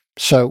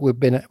 So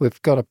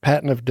we've got a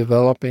pattern of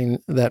developing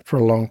that for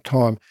a long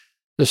time.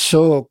 The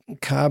soil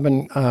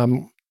carbon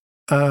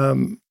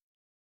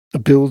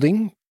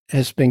building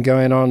has been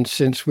going on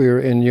since we were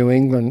in New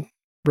England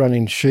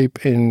running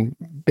sheep in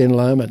Ben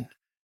Lomond,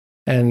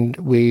 and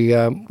we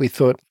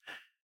thought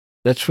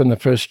that's when the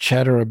first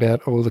chatter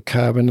about all the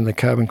carbon and the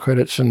carbon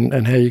credits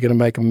and how you're going to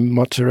make a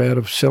mozza out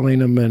of selling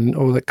them and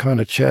all that kind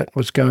of chat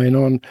was going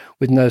on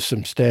with no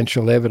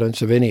substantial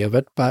evidence of any of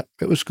it, but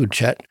it was good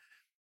chat.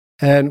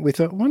 And we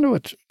thought, I wonder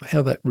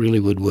how that really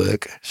would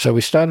work. So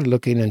we started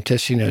looking and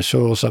testing our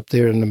soils up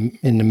there in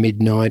the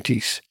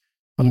mid-90s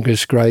on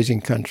this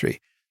grazing country.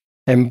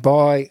 And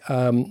by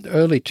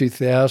early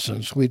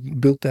 2000s, we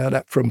built that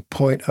up from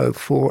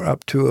 0.04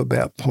 up to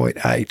about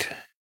 0.8.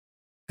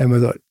 And we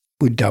thought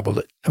we'd doubled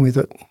it. And we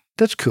thought,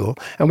 that's cool.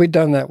 And we'd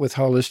done that with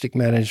holistic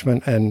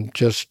management and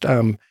just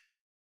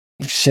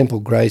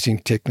simple grazing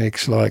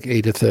techniques like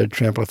eat a third,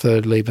 trample a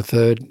third, leave a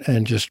third,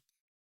 and just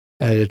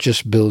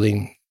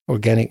building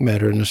organic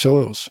matter in the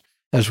soils.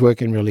 That's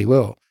working really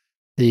well.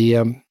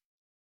 It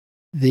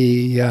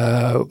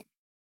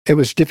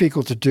was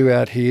difficult to do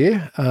out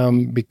here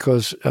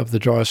because of the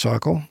dry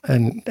cycle,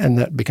 and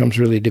that becomes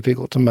really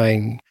difficult to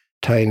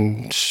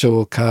maintain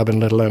soil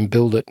carbon, let alone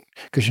build it,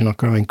 because you're not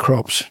growing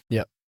crops.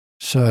 Yep.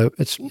 So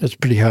it's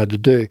pretty hard to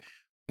do.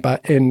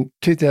 But in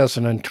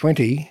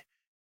 2020,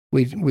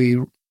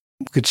 we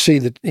could see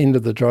the end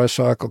of the dry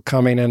cycle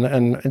coming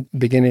and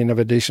beginning of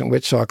a decent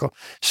wet cycle.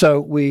 So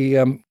we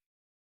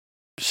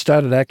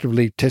started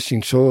actively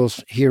testing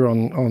soils here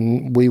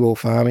on Weewell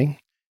farming,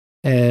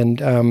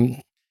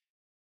 and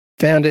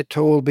found it to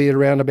all be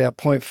around about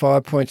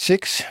 0.5,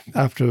 0.6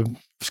 after an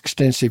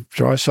extensive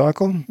dry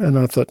cycle. And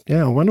I thought,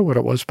 I wonder what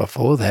it was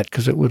before that,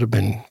 because it would have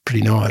been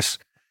pretty nice.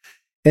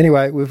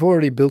 Anyway, we've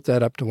already built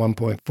that up to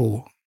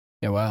 1.4.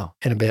 Yeah, wow.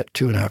 In about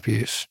 2.5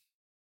 years.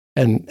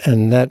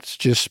 And that's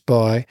just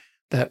by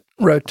that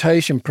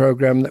rotation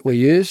program that we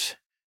use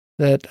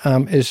that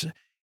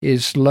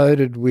is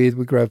loaded with,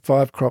 we grow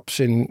 5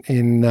 crops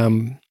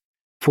in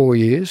 4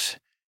 years,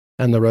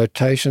 and the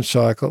rotation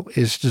cycle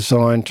is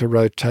designed to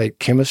rotate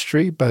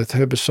chemistry, both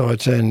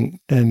herbicides and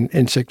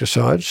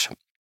insecticides.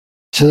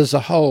 So there's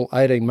a whole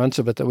 18 months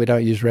of it that we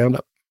don't use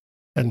Roundup,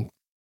 and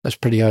that's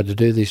pretty hard to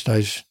do these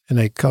days in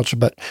agriculture.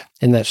 But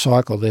in that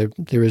cycle,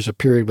 there is a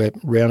period where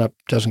Roundup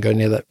doesn't go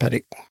near that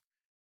paddock.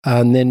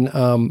 And then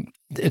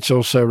it's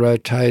also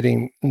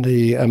rotating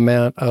the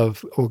amount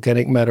of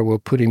organic matter we're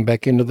putting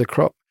back into the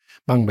crop.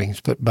 Mung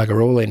beans put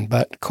bugger all in,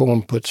 but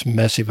corn puts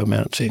massive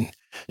amounts in.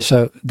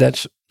 So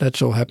that's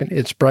all happening.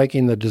 It's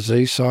breaking the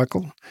disease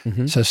cycle.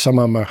 Mm-hmm. So some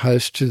of them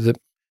are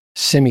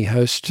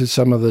semi-host to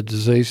some of the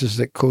diseases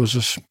that cause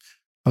us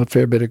a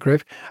fair bit of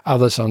grief.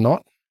 Others are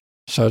not.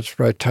 So it's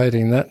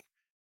rotating that,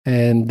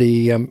 and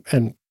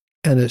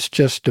and it's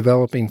just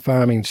developing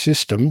farming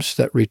systems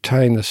that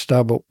retain the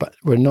stubble, but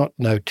we're not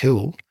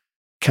no-till.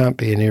 Can't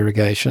be in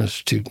irrigation.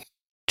 It's too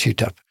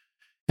tough,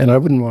 and I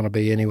wouldn't want to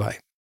be anyway.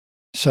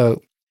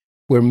 So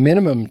we're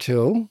minimum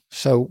till.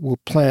 So we'll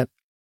plant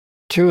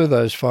 2 of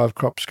those 5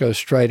 crops go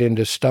straight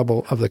into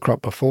stubble of the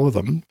crop before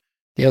them.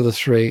 The other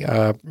 3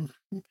 are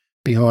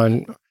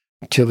behind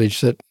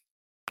tillage that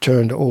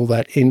turned all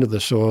that into the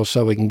soil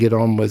so we can get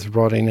on with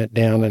rotting it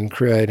down and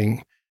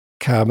creating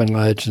carbon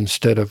loads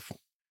instead of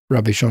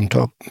rubbish on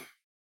top.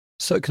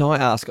 So can I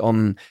ask,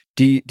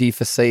 do you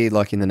foresee,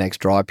 like in the next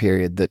dry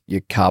period, that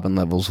your carbon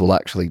levels will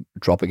actually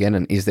drop again?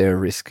 And is there a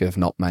risk of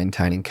not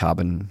maintaining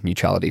carbon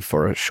neutrality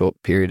for a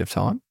short period of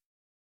time?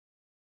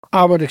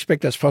 I would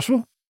expect that's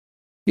possible.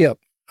 Yep.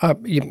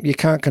 You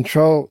can't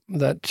control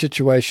that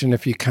situation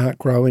if you can't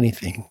grow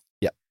anything.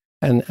 Yep.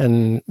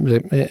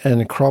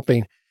 And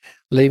cropping,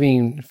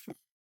 leaving,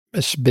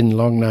 it's been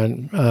long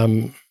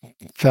known,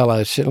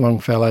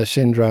 Longfellow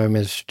syndrome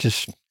is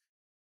just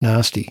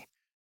nasty.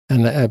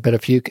 But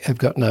if you have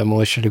got no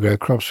moisture to grow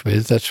crops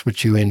with, that's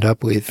what you end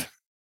up with,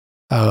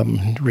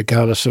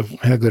 regardless of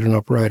how good an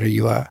operator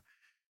you are.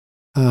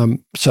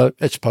 So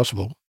it's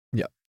possible.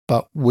 Yeah.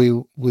 But we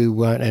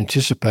won't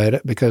anticipate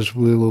it because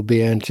we will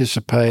be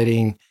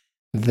anticipating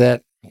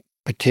that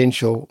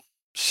potential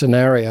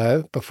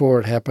scenario before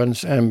it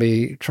happens and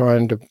be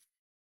trying to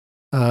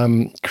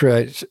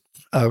create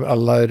a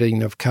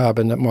loading of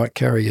carbon that might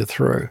carry you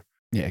through.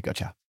 Yeah,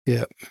 gotcha.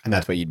 Yeah. And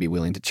that's where you'd be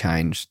willing to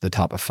change the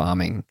type of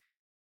farming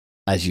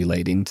as you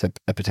lead into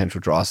a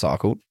potential dry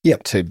cycle.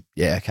 Yep.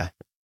 Okay.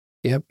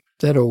 Yep,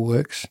 that all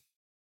works.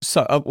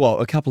 So,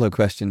 a couple of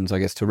questions, I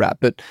guess, to wrap.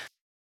 But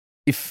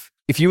if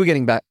you were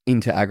getting back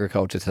into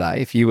agriculture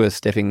today, if you were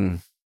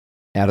stepping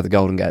out of the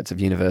golden gates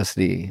of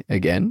university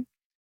again,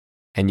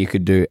 and you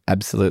could do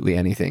absolutely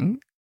anything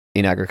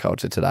in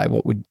agriculture today,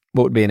 what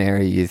would be an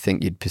area you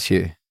think you'd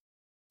pursue?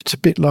 It's a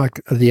bit like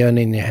the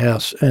owning your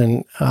house.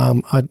 And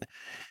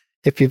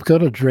if you've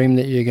got a dream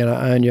that you're going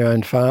to own your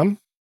own farm,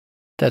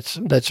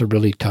 that's a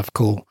really tough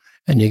call,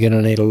 and you're going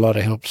to need a lot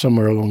of help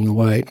somewhere along the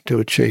way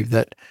to achieve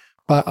that.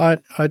 But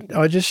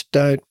I just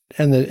don't,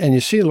 and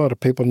you see a lot of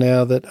people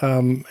now that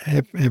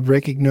have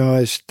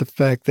recognised the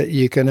fact that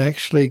you can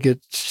actually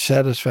get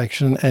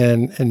satisfaction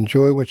and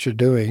enjoy what you're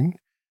doing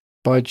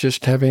by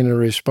just having a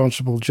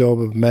responsible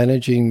job of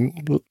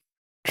managing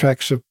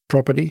tracts of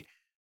property,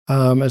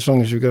 as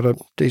long as you've got a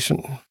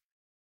decent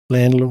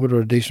landlord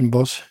or a decent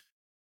boss.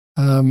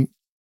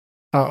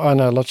 I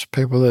know lots of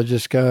people that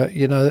just go,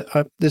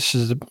 this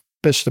is the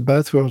best of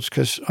both worlds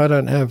because I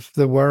don't have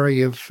the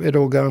worry of it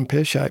all going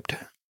pear-shaped.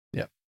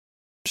 Yeah.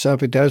 So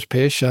if it goes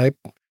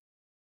pear-shaped,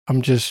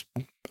 I'm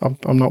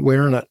not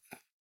wearing it.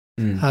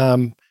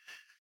 Mm.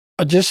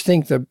 I just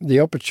think that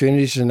the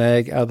opportunities in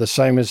ag are the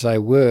same as they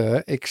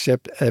were,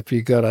 except if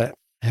you've got a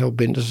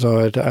hell-bent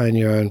desire to own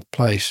your own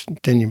place,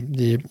 then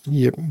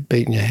you're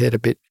beating your head a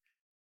bit.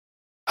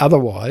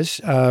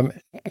 Otherwise,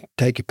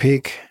 take your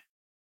pick.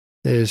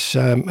 There's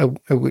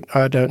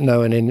I don't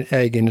know an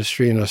ag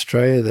industry in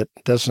Australia that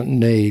doesn't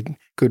need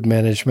good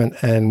management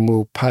and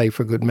will pay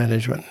for good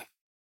management.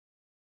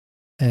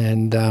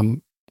 And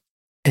the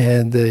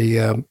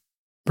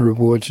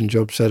rewards and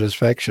job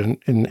satisfaction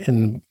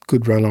in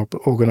good run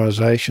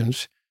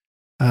organisations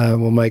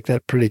will make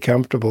that pretty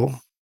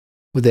comfortable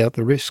without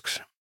the risks.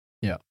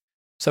 Yeah.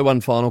 So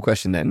one final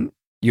question then.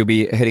 You'll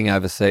be heading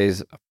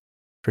overseas, I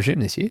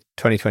presume this year,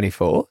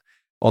 2024.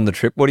 On the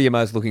trip, what are you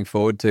most looking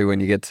forward to when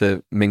you get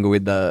to mingle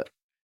with the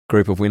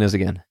group of winners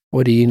again?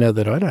 What do you know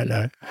that I don't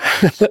know?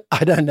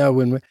 I don't know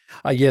when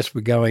yes,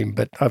 we're going,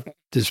 but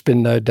there's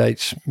been no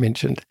dates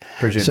mentioned.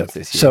 Presume it's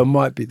this year. So it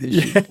might be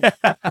this year.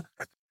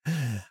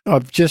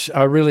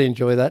 I really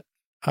enjoy that.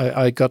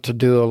 I got to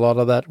do a lot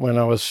of that when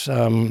I was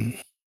the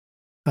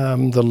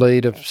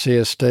lead of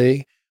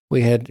CSD.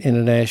 We had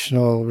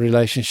international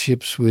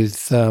relationships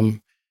with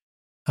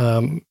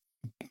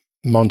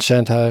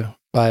Monsanto,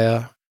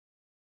 Bayer,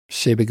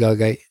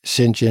 Ciba-Geigy,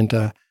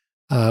 Syngenta,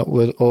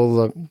 with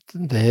all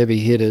the heavy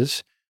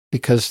hitters,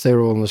 because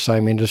they're all in the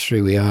same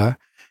industry we are,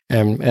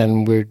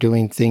 and we're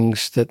doing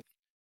things that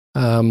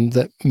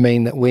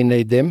mean that we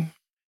need them,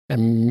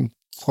 and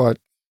quite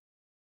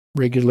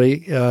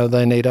regularly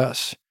they need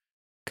us,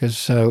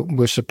 because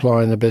we're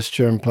supplying the best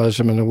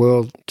germplasm in the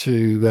world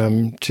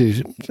to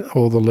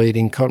all the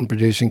leading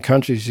cotton-producing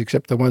countries,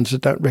 except the ones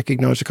that don't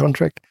recognise the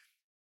contract.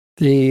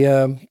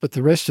 But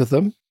the rest of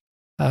them,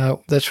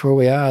 that's where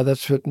we are.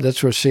 That's where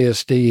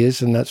CSD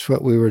is, and that's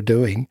what we were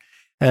doing.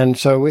 And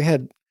so we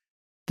had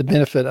the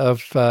benefit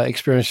of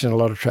experiencing a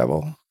lot of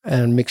travel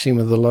and mixing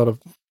with a lot of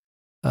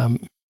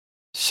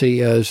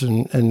CEOs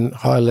and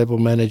high-level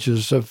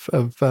managers of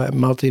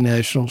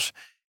multinationals,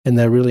 and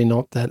they're really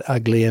not that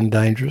ugly and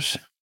dangerous.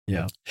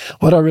 Yeah.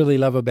 What I really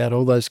love about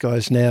all those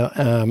guys now,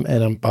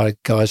 and by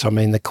guys I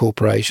mean the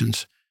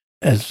corporations,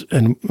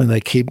 and when they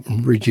keep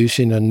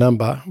reducing a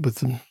number with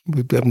them,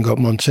 we haven't got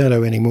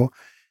Monsanto anymore.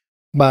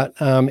 But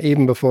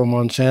even before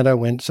Monsanto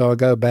went, so I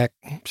go back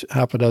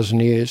half a dozen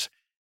years,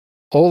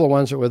 all the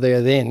ones that were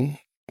there then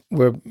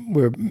were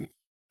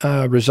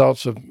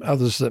results of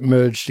others that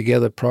merged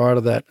together prior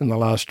to that in the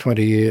last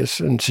 20 years,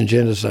 and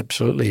Syngenta is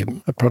absolutely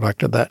a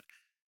product of that.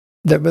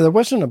 There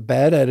wasn't a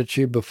bad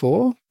attitude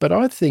before, but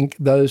I think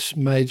those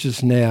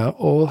majors now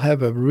all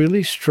have a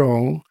really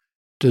strong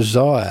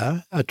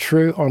desire, a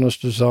true,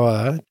 honest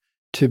desire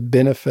to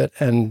benefit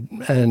and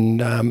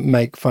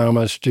make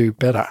farmers do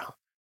better.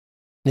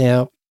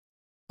 Now,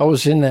 I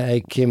was in the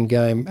ag chem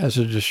game as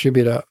a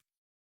distributor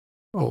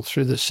all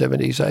through the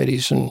 70s,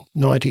 80s and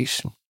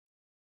 90s,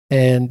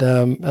 and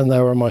they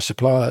were my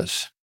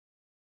suppliers.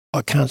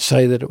 I can't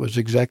say that it was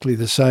exactly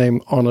the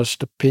same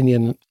honest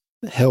opinion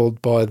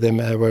held by them.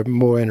 They were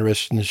more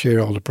interested in the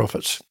shareholder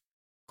profits,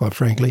 quite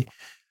frankly,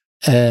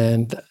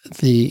 and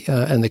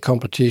the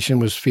competition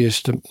was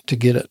fierce to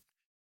get it.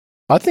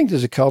 I think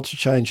there's a culture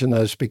change in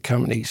those big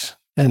companies,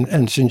 and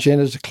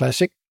Syngenta's a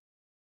classic.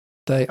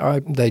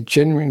 They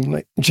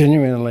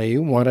genuinely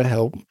want to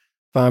help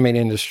farming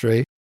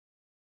industry.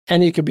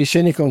 And you could be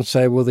cynical and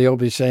say, well, the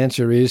obvious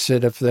answer is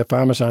that if the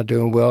farmers aren't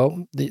doing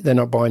well, they're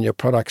not buying your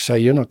product, so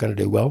you're not going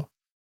to do well.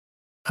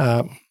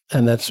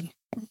 And that's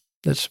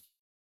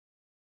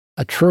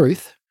a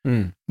truth,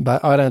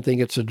 but I don't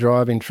think it's a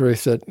driving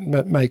truth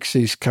that makes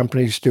these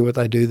companies do what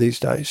they do these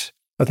days.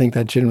 I think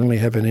they generally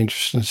have an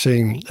interest in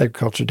seeing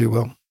agriculture do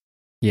well.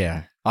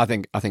 Yeah, I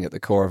think at the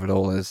core of it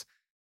all is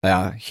they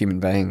are human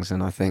beings,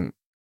 and I think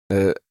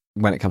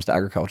when it comes to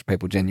agriculture,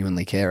 people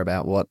genuinely care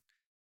about what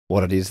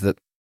it is that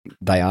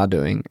they are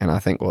doing. And I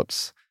think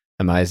what's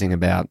amazing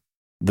about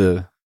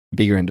the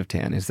bigger end of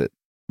town is that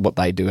what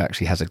they do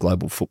actually has a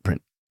global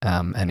footprint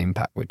and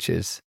impact, which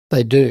is...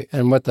 They do,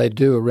 and what they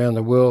do around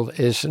the world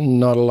is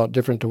not a lot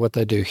different to what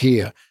they do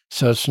here.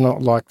 So it's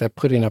not like they're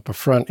putting up a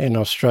front in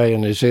Australia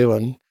and New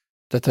Zealand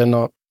that they're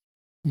not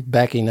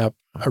backing up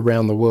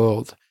around the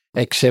world,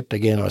 except,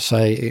 again, I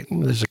say,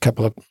 there's a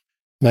couple of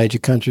major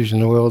countries in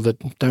the world that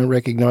don't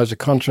recognise a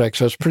contract,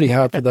 so it's pretty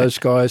hard for those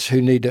guys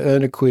who need to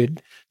earn a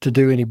quid to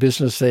do any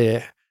business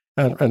there,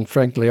 and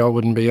frankly, I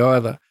wouldn't be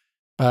either.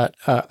 But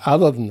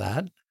other than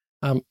that,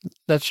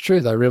 that's true.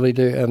 They really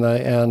do,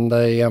 and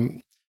they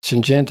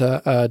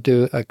Syngenta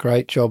do a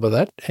great job of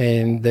that,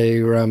 and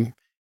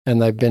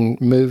they've been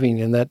moving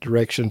in that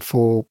direction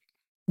for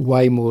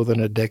way more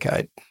than a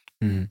decade.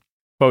 Mm.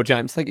 Well,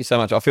 James, thank you so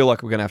much. I feel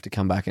like we're going to have to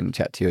come back and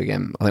chat to you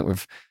again. I think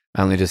we've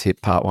only just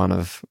hit part one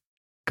of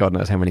God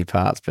knows how many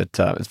parts, but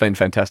it's been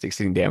fantastic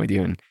sitting down with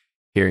you and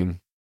hearing a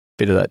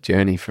bit of that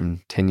journey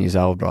from 10 years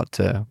old right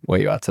to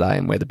where you are today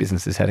and where the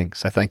business is heading.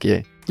 So thank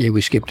you. Yeah,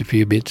 we skipped a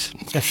few bits.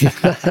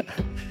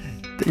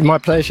 My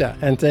pleasure,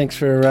 and thanks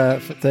for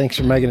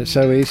making it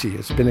so easy.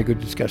 It's been a good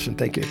discussion.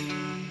 Thank you.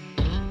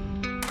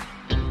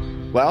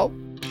 Well,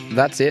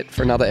 that's it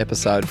for another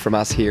episode from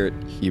us here at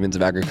Humans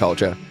of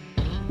Agriculture.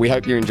 We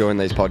hope you're enjoying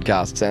these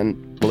podcasts,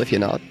 and, well, if you're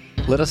not,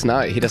 let us know.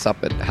 Hit us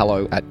up at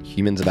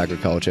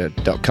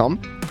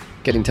hello@humansofagriculture.com.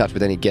 Get in touch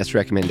with any guest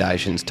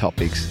recommendations,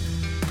 topics,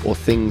 or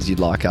things you'd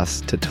like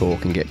us to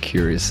talk and get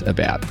curious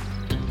about.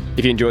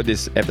 If you enjoyed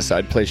this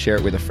episode, please share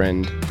it with a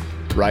friend.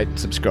 Rate,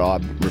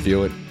 subscribe,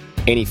 review it.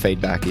 Any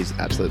feedback is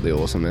absolutely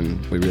awesome, and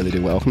we really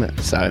do welcome it.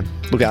 So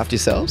look after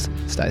yourselves,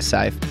 stay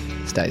safe,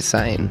 stay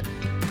sane.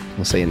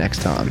 We'll see you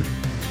next time.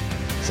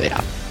 See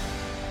ya.